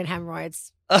is covered in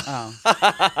hemorrhoids. Oh.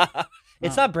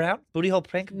 It's not brown. Booty hole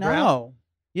pink. Brown? No.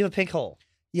 You have a pink hole.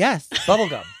 Yes.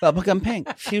 Bubblegum. Bubblegum pink.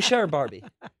 Fuchsia or Barbie?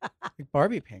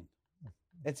 Barbie pink.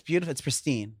 It's beautiful. It's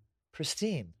pristine.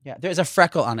 Pristine. Yeah. There's a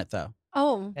freckle on it though.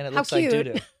 Oh, And it how looks like cute.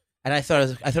 doo-doo. And I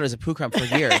thought it was a poo crumb for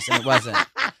years, and it wasn't.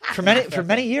 For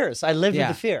many years, I lived with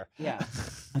the fear. Yeah.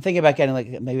 I'm thinking about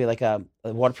getting maybe a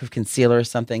waterproof concealer or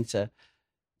something to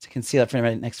conceal it for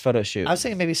my next photo shoot. I was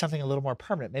thinking maybe something a little more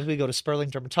permanent. Maybe we go to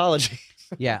Sperling Dermatology.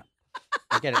 Yeah.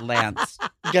 Or get it Lance.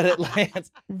 Get it,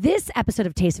 Lance. This episode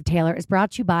of Taste of Taylor is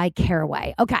brought to you by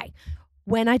Caraway. Okay.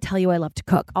 When I tell you I love to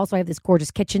cook, also I have this gorgeous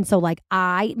kitchen. So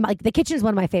the kitchen is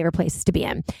one of my favorite places to be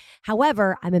in.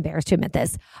 However, I'm embarrassed to admit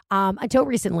this. Until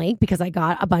recently, because I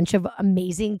got a bunch of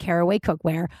amazing Caraway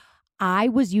cookware, I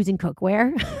was using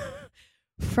cookware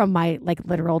from my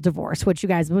literal divorce, which you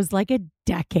guys was like a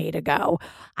decade ago.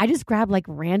 I just grabbed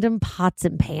random pots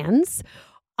and pans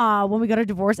when we got a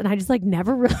divorce, and I just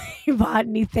never really bought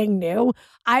anything new.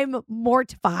 I'm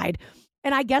mortified.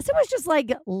 And I guess it was just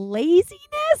like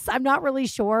laziness. I'm not really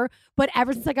sure. But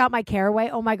ever since I got my Caraway,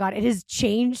 oh my God, it has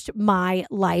changed my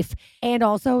life. And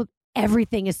also,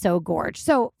 everything is so gorgeous.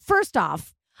 So, first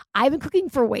off, I've been cooking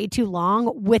for way too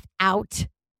long without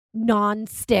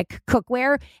non-stick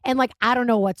cookware. And like, I don't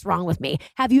know what's wrong with me.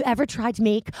 Have you ever tried to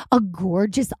make a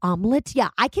gorgeous omelet? Yeah,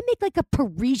 I can make like a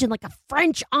Parisian, like a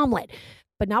French omelet,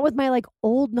 but not with my like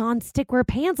old non-stickware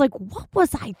pans. Like, what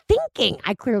was I thinking?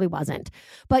 I clearly wasn't.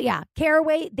 But yeah,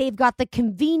 Caraway, they've got the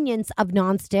convenience of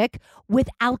non-stick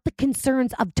without the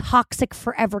concerns of toxic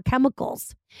forever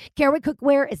chemicals. Caraway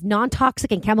cookware is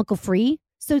non-toxic and chemical-free.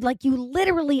 So like you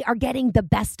literally are getting the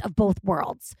best of both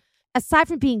worlds. Aside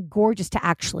from being gorgeous to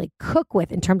actually cook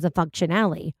with in terms of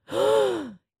functionality,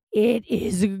 it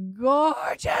is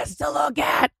gorgeous to look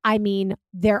at. I mean,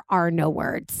 there are no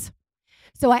words.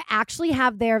 So I actually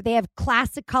have they have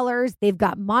classic colors, they've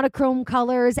got monochrome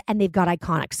colors, and they've got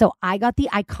iconic. So I got the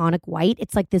iconic white.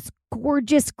 It's like this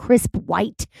gorgeous, crisp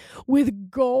white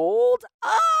with gold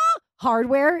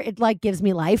hardware. It like gives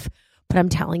me life. But I'm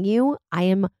telling you, I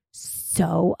am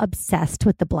so obsessed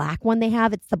with the black one they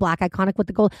have. It's the black iconic with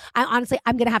the gold. I'm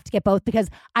going to have to get both because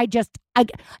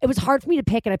it was hard for me to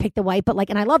pick and I picked the white, but like,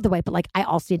 and I love the white, but like, I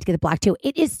also need to get the black too.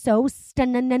 It is so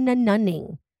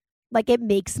stunning. Like it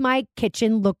makes my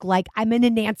kitchen look like I'm in a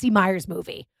Nancy Meyers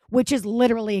movie, which is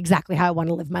literally exactly how I want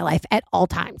to live my life at all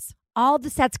times. All the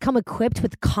sets come equipped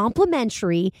with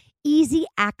complimentary, easy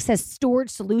access storage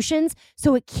solutions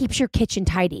so it keeps your kitchen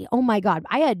tidy. Oh my God,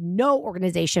 I had no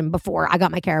organization before I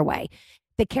got my Caraway.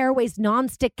 The Caraway's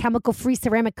non-stick chemical-free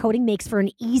ceramic coating makes for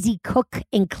an easy cook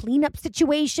and cleanup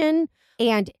situation.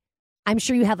 And I'm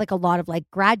sure you have like a lot of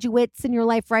like graduates in your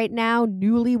life right now,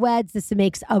 newlyweds. This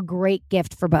makes a great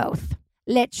gift for both.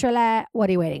 Literally, what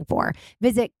are you waiting for?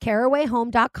 Visit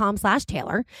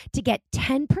carawayhome.com/Taylor to get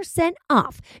 10%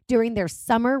 off during their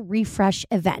summer refresh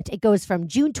event. It goes from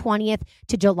June 20th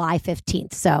to July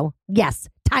 15th. So yes,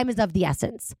 time is of the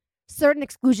essence. Certain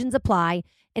exclusions apply.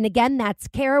 And again, that's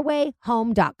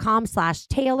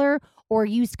carawayhome.com/Taylor or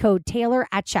use code Taylor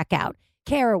at checkout.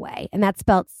 Caraway, and that's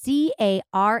spelled Caraway.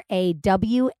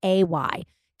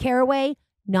 Caraway,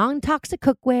 non-toxic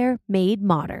cookware made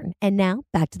modern. And now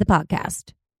back to the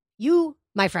podcast. You,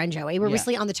 my friend Joey, were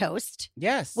recently on the toast.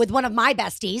 Yes. With one of my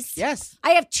besties. Yes. I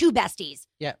have two besties.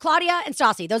 Yeah. Claudia and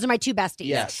Stassi. Those are my two besties.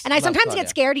 Yes. And I sometimes Claudia. get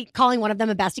scared calling one of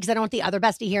them a bestie because I don't want the other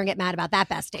bestie here and get mad about that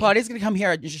bestie. Claudia's going to come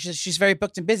here. She's very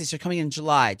booked and busy. So coming in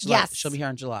July. Yes. She'll be here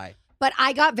in July. But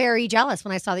I got very jealous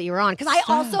when I saw that you were on. Because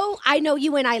I know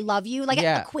you and I love you. Like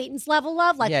acquaintance level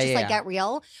love. Like get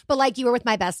real. But like you were with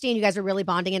my bestie and you guys were really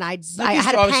bonding and I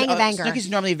had a pang of anger. Snooki's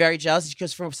normally very jealous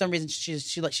because for some reason she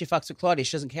fucks with Claudia.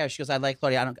 She doesn't care. She goes, I like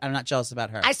Claudia. I'm not jealous about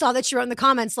her. I saw that she wrote in the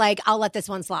comments like, I'll let this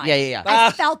one slide. Yeah.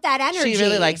 I felt that energy. She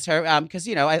really likes her because,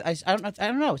 I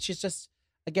don't know. She's just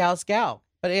a gal's gal.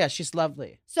 But yeah, she's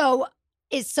lovely. So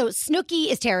Snooki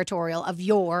is territorial of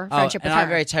your friendship with her. I'm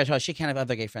very territorial. She can't have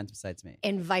other gay friends besides me.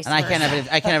 And vice versa. And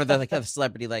I can't have other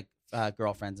celebrity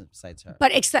girlfriends besides her.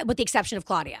 But with the exception of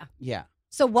Claudia. Yeah.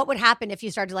 So what would happen if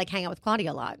you started to hang out with Claudia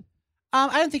a lot?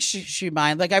 I don't think she'd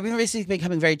mind. Like I've been recently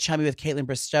becoming very chummy with Caitlin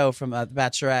Bristow from The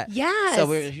Bachelorette. Yes. So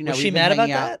was she mad about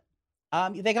that?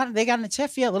 They got in a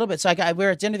tiff, a little bit. So we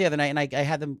were at dinner the other night, and I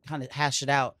had them kind of hash it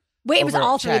out. Wait, it was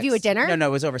all three of you at dinner? No,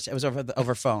 it was over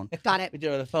phone. Got it. We did it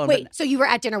over the phone. Wait, so you were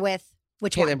at dinner with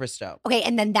which Caitlin one? Bristow. Okay,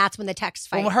 and then that's when the text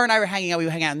fight. Well, her and I were hanging out. We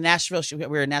were hanging out in Nashville. We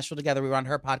were in Nashville together. We were on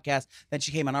her podcast. Then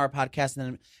she came on our podcast,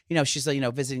 and then she's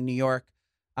visiting New York.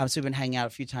 So we've been hanging out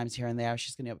a few times here and there.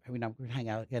 She's gonna we're gonna hang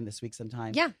out again this week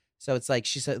sometime. Yeah. So it's like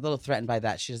she's a little threatened by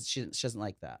that. She doesn't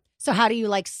like that. So how do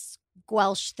you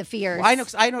squelch the fears? Well,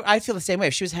 I know. I feel the same way.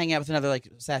 If she was hanging out with another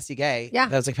sassy gay,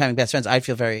 that was becoming best friends, I'd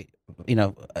feel very,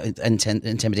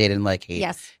 intimidated and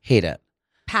hate it.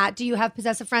 Pat, do you have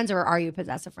possessive friends, or are you a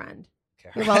possessive friend?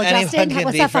 You're well adjusted.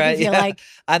 What's that fucking feel like?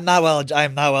 I'm not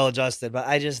well adjusted, but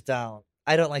I just don't.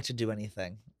 I don't like to do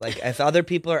anything. Like if other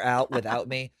people are out without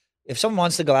me. If someone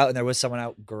wants to go out and there was someone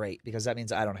out, great, because that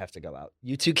means I don't have to go out.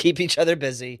 You two keep each other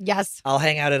busy. Yes. I'll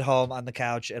hang out at home on the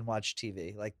couch and watch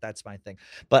TV. That's my thing.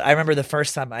 But I remember the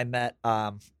first time I met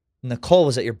Nicole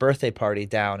was at your birthday party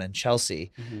down in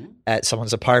Chelsea at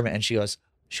someone's apartment, and she goes,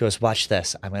 watch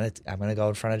this. I'm gonna go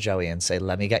in front of Joey and say,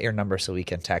 let me get your number so we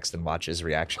can text and watch his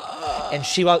reaction. And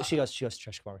she goes,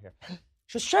 Trish, come over here.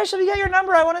 She goes, Trish, let me get your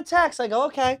number. I want to text. I go,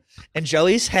 okay. And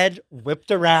Joey's head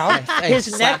whipped around.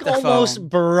 His neck almost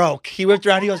broke. He whipped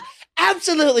around. He goes,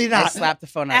 Absolutely I not. slapped the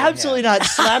phone out of him. Absolutely not.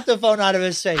 Slap the phone out of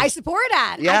his face. I support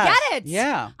that. Yes. I get it.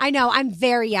 Yeah. I know.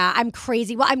 I'm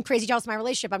crazy. Well, I'm crazy jealous of my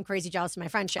relationship. I'm crazy jealous of my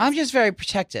friendship. I'm just very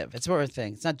protective. It's more of a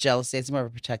thing. It's not jealousy. It's more of a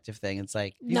protective thing. It's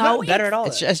like You've gotten better at all.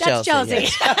 it's that. just That's jealousy.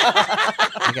 jealousy.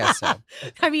 I guess so.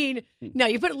 I mean, no,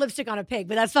 you put lipstick on a pig,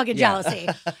 but that's fucking jealousy.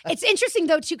 It's interesting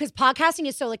though too, because podcasting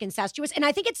is so like incestuous, and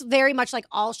I think it's very much like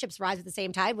all ships rise at the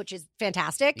same tide, which is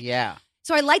fantastic. Yeah.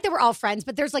 So I like that we're all friends,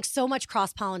 but there's like so much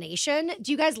cross pollination.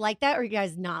 Do you guys like that, or you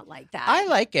guys not like that? I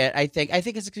like it. I think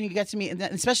it's you get to meet,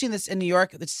 especially in New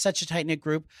York. It's such a tight knit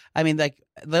group. I mean, like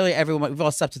literally everyone. We've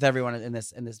all slept with everyone in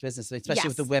this business, especially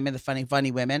with the women, the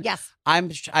funny women. Yes.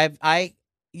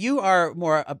 You are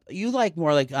more. You like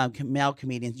more like male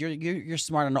comedians. You're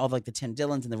smart on all of, like the Tim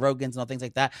Dillons and the Rogans and all things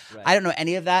like that. Right. I don't know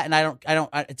any of that, and I don't.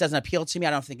 It doesn't appeal to me. I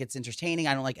don't think it's entertaining.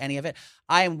 I don't like any of it.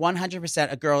 I am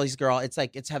 100% a girly's girl. It's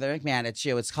like it's Heather McMahon. It's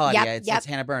you. It's Claudia. It's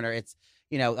Hannah Berner. It's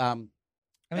I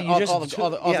mean, all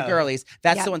the girlies.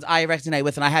 That's the ones I resonate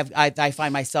with, and I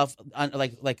find myself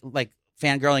like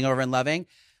fangirling over and loving.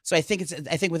 So I think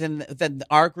within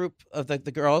our group of the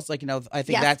girls, like I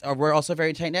think we're also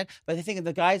very tight knit. But I think in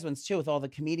the guys ones too, with all the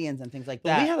comedians and things like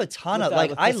that. We have a ton of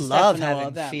like I love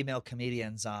having female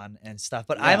comedians on and stuff.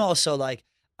 But I'm also like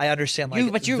I understand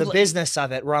like the business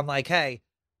of it, where I'm like, hey,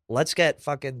 let's get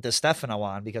fucking DeStefano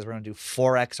on because we're gonna do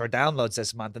 4x our downloads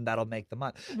this month, and that'll make the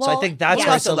month. Well, so I think that's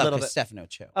also a little bit. Stefano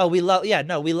too. Oh, we love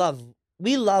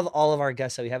all of our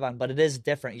guests that we have on, but it is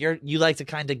different. You like to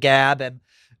kind of gab and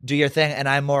do your thing, and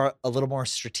I'm a little more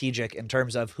strategic in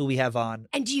terms of who we have on.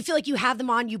 And do you feel like you have them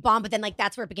on, you bond, but then like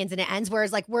that's where it begins and it ends?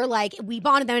 Whereas like we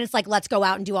bond, and then it's like let's go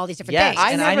out and do all these different things.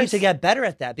 I need to get better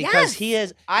at that because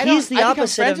he's the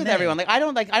opposite of with me. Everyone. Like I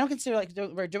don't consider like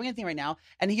we're doing anything right now.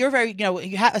 And you're very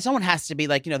someone has to be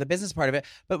like the business part of it.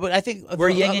 But I think we're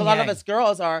a lot of us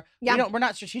girls are. We're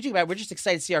not strategic about it. We're just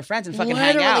excited to see our friends and fucking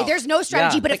hang out. There's no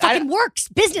strategy, but it fucking works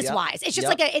business wise. It's just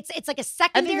like it's like a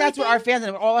secondary. I think that's what our fans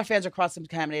and all our fans are cross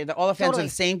contaminated. All our fans are the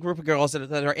same group of girls that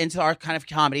are into our kind of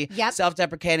comedy.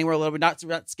 Self-deprecating. We're not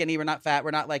skinny. We're not fat.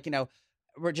 We're not like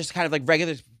we're just kind of like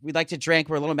regular. We like to drink.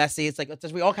 We're a little messy. It's like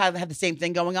we all kind of have the same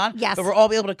thing going on. Yes. But we're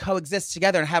all able to coexist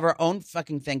together and have our own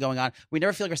fucking thing going on. We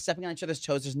never feel like we're stepping on each other's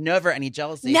toes. There's never any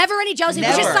jealousy. Never any jealousy.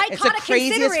 Never. It's just psychotic. It's the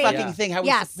craziest fucking thing. How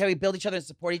we build each other and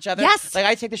support each other. Yes. Like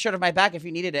I take the shirt off my back if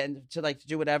you needed it and to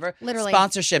do whatever. Literally.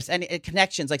 Sponsorships and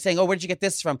connections. Like saying, oh, where did you get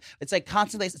this from? It's like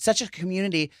constantly. It's such a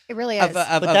community. It really is.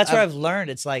 But that's where I've learned.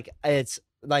 It's like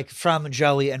from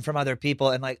Joey and from other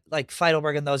people and like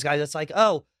Feidelberg and those guys. It's like,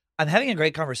 oh, I'm having a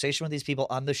great conversation with these people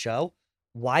on the show.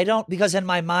 Because in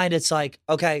my mind, it's like,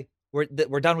 okay, we're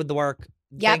done with the work.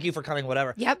 Thank you for coming,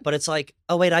 whatever. Yep. But it's like,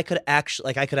 oh wait, I could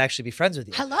actually be friends with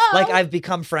you. Hello. Like I've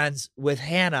become friends with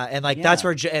Hannah, and like that's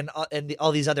where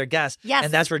all these other guests. Yes.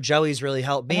 And that's where Joey's really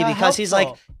helped me because he's like,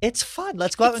 it's fun.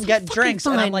 Let's go out and get drinks.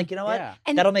 Fun. And I'm like, you know what? Yeah.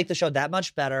 And that'll make the show that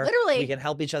much better. Literally, we can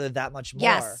help each other that much more.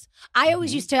 Yes. I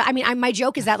always used to. I mean, my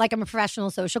joke is that like I'm a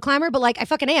professional social climber, but like I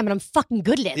fucking am, and I'm fucking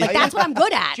good at it. Like that's what I'm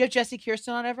good at. Do you have Jessie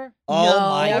Kirsten on ever? Oh no.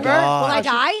 my Ever? god! Will I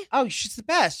die? Oh, she's the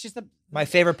best. She's the my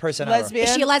favorite person lesbian.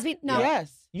 Is she a lesbian? No.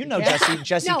 Yes. You know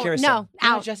Jessie Kirsten. No,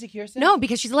 out. Jessie Kirsten? No,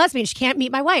 because she's a lesbian. She can't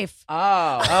meet my wife.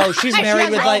 Oh, she's married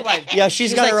with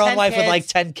she's got her own wife with like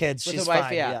 10 kids. With she's a wife,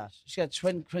 fine. yeah. She's got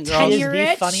twin girls. She is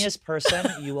the funniest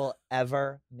person you will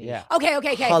ever meet. Yeah. Okay.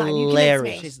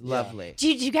 Hilarious. Fine. She's lovely.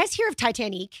 Did you guys hear of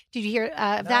Titanic? Did you hear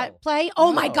of that play?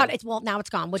 Oh my god! Now it's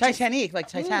gone. Titanic, like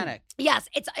Titanic. Yes,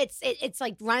 it's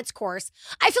like run its course.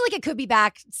 I feel like it could be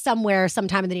back somewhere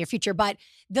sometime in the near future. But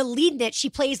the lead in it, she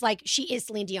plays like she is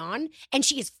Celine Dion, and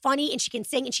she is funny and she can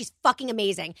sing and she's fucking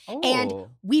amazing. Oh. And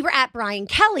we were at Brian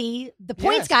Kelly, the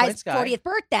Points guy's 40th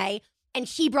birthday, and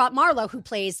he brought Marlo, who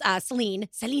plays Celine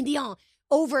Dion,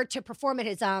 over to perform at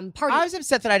his party. I was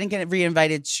upset that I didn't get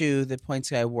re-invited to the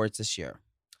Points Guy Awards this year.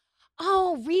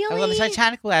 Oh, really? I went to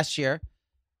Titanic last year,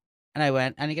 and I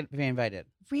went. I didn't get re-invited.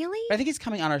 Really? But I think he's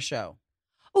coming on our show.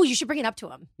 Oh, you should bring it up to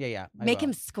him. Yeah. Make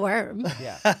him squirm.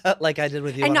 Yeah. Like I did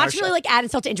with you. And on not our to really show. like add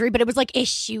insult to injury, but it was like a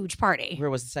huge party. Where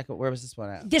was this one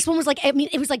at? This one was like, I mean,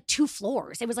 it was like 2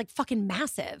 floors. It was like fucking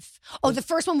massive. Oh, the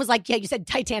first one was like, you said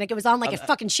Titanic. It was on like a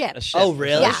fucking ship. A ship. Oh,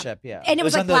 really? Yeah. A ship, yeah. And it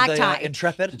was like on black the tie.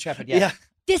 Intrepid, yeah.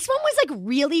 This one was like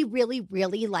really, really,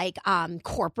 really like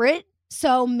corporate.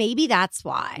 So maybe that's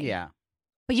why. Yeah.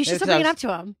 But you should still bring it up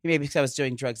to him. Maybe because I was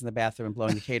doing drugs in the bathroom and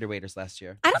blowing the cater waiters last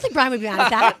year. I don't think Brian would be mad at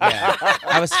that. Yeah.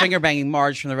 I was finger banging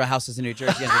Marge from the houses in New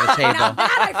Jersey under the table. Now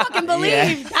that I fucking believe.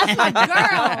 Yeah. That's my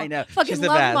girl. I know. Fucking She's the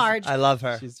love best. Marge. I love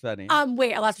her. She's funny.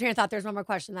 Wait, I lost my train of thought. There's one more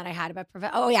question that I had about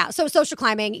oh yeah. So social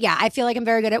climbing. Yeah, I feel like I'm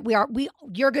very good at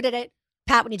you're good at it.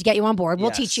 Pat, we need to get you on board. We'll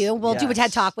Yes. teach you. We'll do a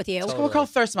TED Talk with you. Totally. We'll call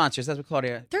Thirst Monsters. That's what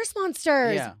Claudia. Thirst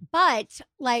monsters. Yeah. But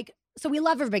like, so we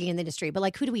love everybody in the industry, but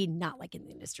like, who do we not like in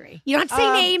the industry? You don't have to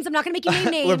say names. I'm not going to make you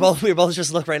name names. we both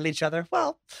just look right at each other.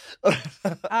 Well, who do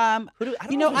I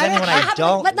don't know if there's anyone I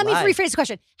don't let me like. rephrase the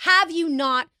question. Have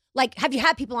you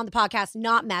had people on the podcast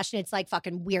not mesh and it's like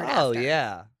fucking weird Oh, after?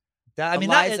 yeah. I mean,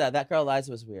 Liza. That girl Liza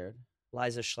was weird.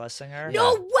 Liza Schlesinger.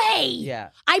 No way. Yeah.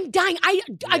 I'm dying. I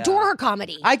adore her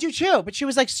comedy. I do too, but she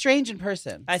was like strange in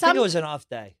person. I think it was an off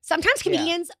day. Sometimes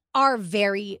comedians are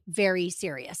very, very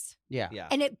serious. Yeah.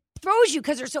 And it throws you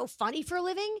because they're so funny for a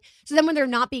living. So then when they're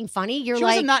not being funny, you're She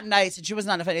like, was not nice and she was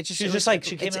not funny. It's just, She was just like,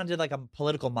 she came in and did like a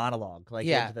political monologue, like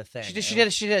into the thing.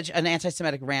 She did an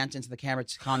anti-Semitic rant into the camera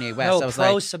to Kanye West. No,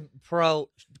 I was condemning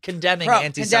condemning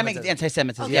anti-Semitism.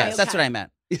 anti-Semitism. Okay, Yes, that's okay. what I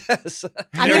meant. Yes.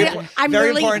 I'm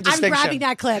very literally, important I'm distinction. grabbing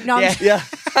that clip. No, Yeah.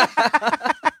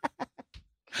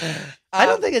 I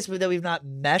don't think it's that we've not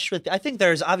meshed with. I think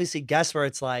there's obviously guests where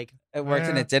it's like It worked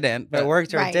and it didn't. it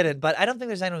worked or Right. it didn't. But I don't think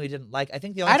there's anyone we didn't like. I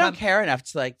think the only I don't time- care enough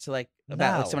to like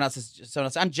about like someone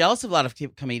else. I'm jealous of a lot of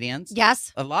comedians.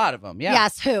 yes. A lot of them. Yeah.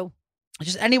 Yes. Who?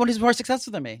 Just anyone who's more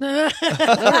successful than me. Literally.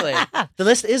 Literally. The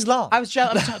list is long. I was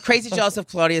crazy jealous of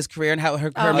Claudia's career and how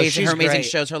her Oh, amazing she's great.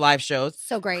 shows, her live shows.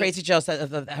 So great. Crazy jealous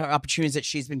of her opportunities that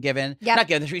she's been given. Yep. Not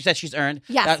given, that she's earned.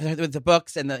 Yes. With the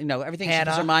books and everything she puts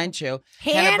Hannah. her mind to.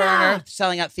 Hannah. Burner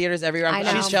selling out theaters everywhere. I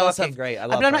know. She's jealous fucking of. great. I But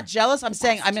love I'm her. not jealous. I'm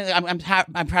saying I'm proud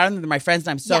of them. They're my friends,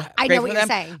 and I'm so Yeah, I know grateful what for you're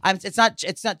them.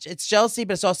 saying. It's jealousy,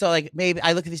 but it's also like maybe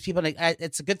I look at these people and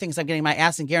it's a good thing because I'm getting my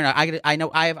ass in gear now.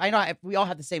 We all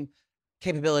have the same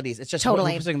capabilities. It's just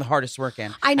Totally. we're putting the hardest work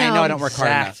in. I know. And I know I don't work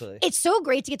hard enough. Exactly. It's so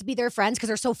great to get to be their friends because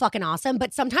they're so fucking awesome.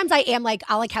 But sometimes I am like,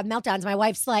 I'll like have meltdowns. My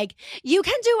wife's like, you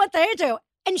can do what they do.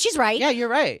 And she's right. Yeah, you're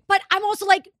right. But I'm also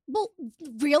like, well,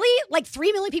 really? Like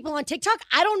 3 million people on TikTok?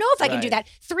 I don't know if I can do Right. that.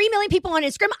 3 million people on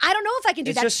Instagram? I don't know if I can do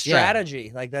It's that. just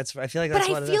strategy. Like I feel like that's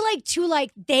But what I it feel is. like too,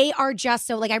 like they are just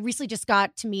so like I recently just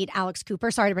got to meet Alex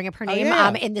Cooper. Sorry to bring up her name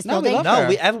yeah. in this No, we building.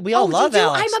 love her. No, we all you love do?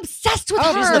 Alex. I'm obsessed with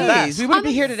Oh, her. she's the best. best. We wouldn't I'm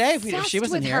be here today if she obsessed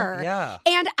wasn't with here. her. Yeah.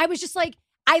 And I was just like,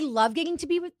 I love getting to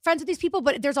be friends with these people,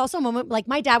 but there's also a moment like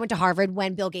my dad went to Harvard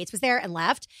when Bill Gates was there and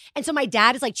left. And so my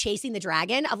dad is like chasing the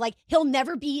dragon of like, he'll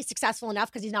never be successful enough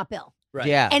because he's not Bill. Right.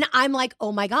 Yeah. And I'm like,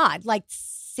 oh my God, like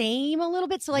same a little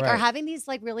bit. So like, are Right. having these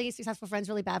like really successful friends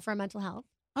really bad for our mental health?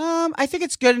 I think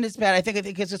it's good and it's bad. I think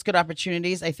it gives us good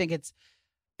opportunities. I think it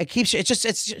keeps you. It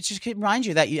just reminds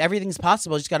you that everything's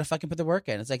possible. You just got to fucking put the work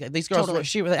in. It's like these girls.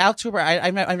 Totally. Alex Cooper.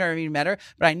 I've never even met her,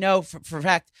 but I know for a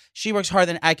fact she works harder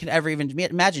than I could ever even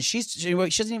imagine. She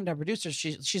doesn't even have producers.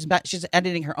 She's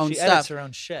editing her own She stuff. edits her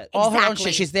own shit. All her own Exactly.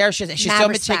 shit. She's there. She's Mad so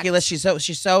respect. meticulous.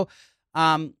 She's so.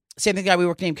 Same thing. Guy we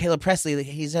work named Caleb Presley.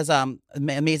 He has an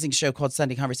amazing show called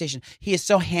Sunday Conversation. He is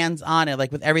so hands on and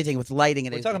like with everything, with lighting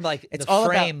and We're talking about like it's the all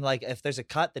frame. about like if there's a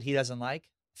cut that he doesn't like,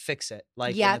 fix it.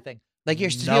 Like Yeah. in the thing. like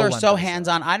you're No one so does that. hands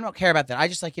on. I don't care about that. I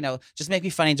just like just make me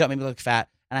funny and don't make me look fat.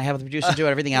 And I have the producer do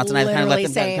everything else, and I kind of let Literally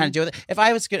them same. kind of do it. If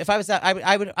I was good, if I was that,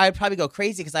 I would probably go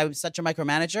crazy because I was such a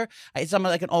micromanager. It's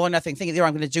almost like an all or nothing thing. Either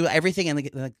I'm going to do everything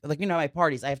and like my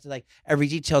parties, I have to like every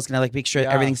detail is going to like make sure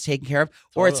Yeah. everything's taken care of.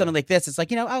 Or it's Totally. something like this. It's like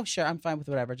oh sure, I'm fine with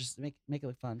whatever. Just make it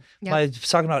look fun. Yeah. I was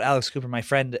talking about Alex Cooper. My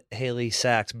friend Haley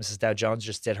Sachs, Mrs. Dow Jones,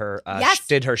 just did her Yes.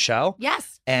 did her show,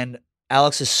 Yes. and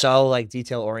Alex is so like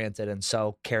detail oriented and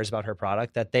so cares about her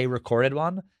product that they recorded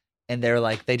one, and they're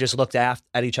like they just looked at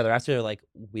each other after. They're like,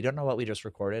 we don't know what we just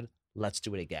recorded. Let's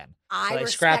do it again. So I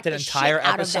scrapped an respect the entire shit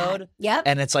out of that. episode. Yep.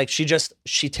 And it's like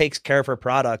she takes care of her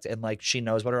product and like she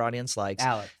knows what her audience likes.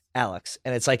 Alex.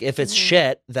 And it's like if it's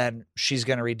shit, then she's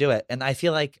gonna redo it. And I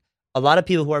feel like a lot of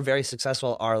people who are very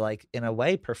successful are like in a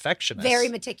way perfectionists. Very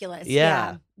meticulous.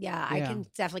 Yeah. Yeah. I Yeah. can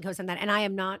definitely co-sign that. And I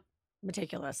am not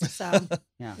meticulous. So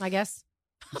Yeah. I guess.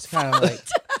 It's kind of like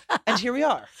And here we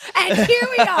are. And here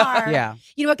we are. yeah.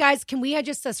 You know what, guys? Can we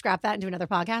just scrap that and do another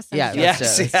podcast? Yeah. Yes,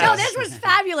 let's yes. No, this was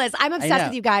fabulous. I'm obsessed know.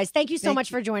 with you guys. Thank you so Thank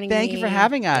much you. for joining me. Thank you for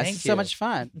having us. Thank It's so you. much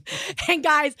fun. And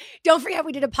guys, don't forget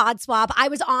we did a pod swap. I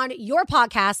was on your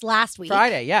podcast last week.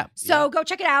 Friday, yeah. So go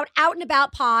check it out, Out and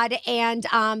About Pod, and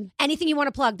anything you want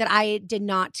to plug that I did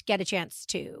not get a chance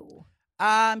to.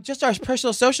 Just our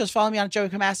personal socials. Follow me on Joey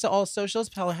Camassa, all socials.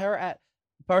 Follow her at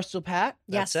Barstool Pat.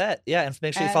 Yes. That's it. Yeah. And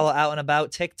make sure you And- follow Out and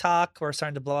About TikTok. We're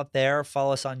starting to blow up there.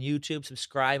 Follow us on YouTube.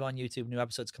 Subscribe on YouTube. New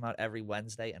episodes come out every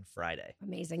Wednesday and Friday.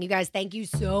 Amazing. You guys, thank you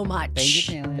so much. Thank you,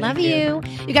 Taylor. Love you.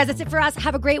 You guys, that's it for us.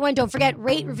 Have a great one. Don't forget,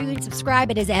 rate, review, and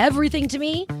subscribe. It is everything to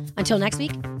me. Until next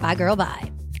week, bye, girl,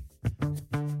 bye.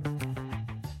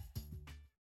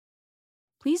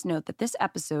 Please note that this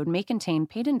episode may contain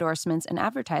paid endorsements and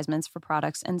advertisements for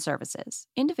products and services.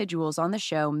 Individuals on the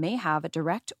show may have a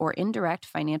direct or indirect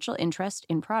financial interest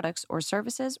in products or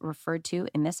services referred to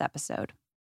in this episode.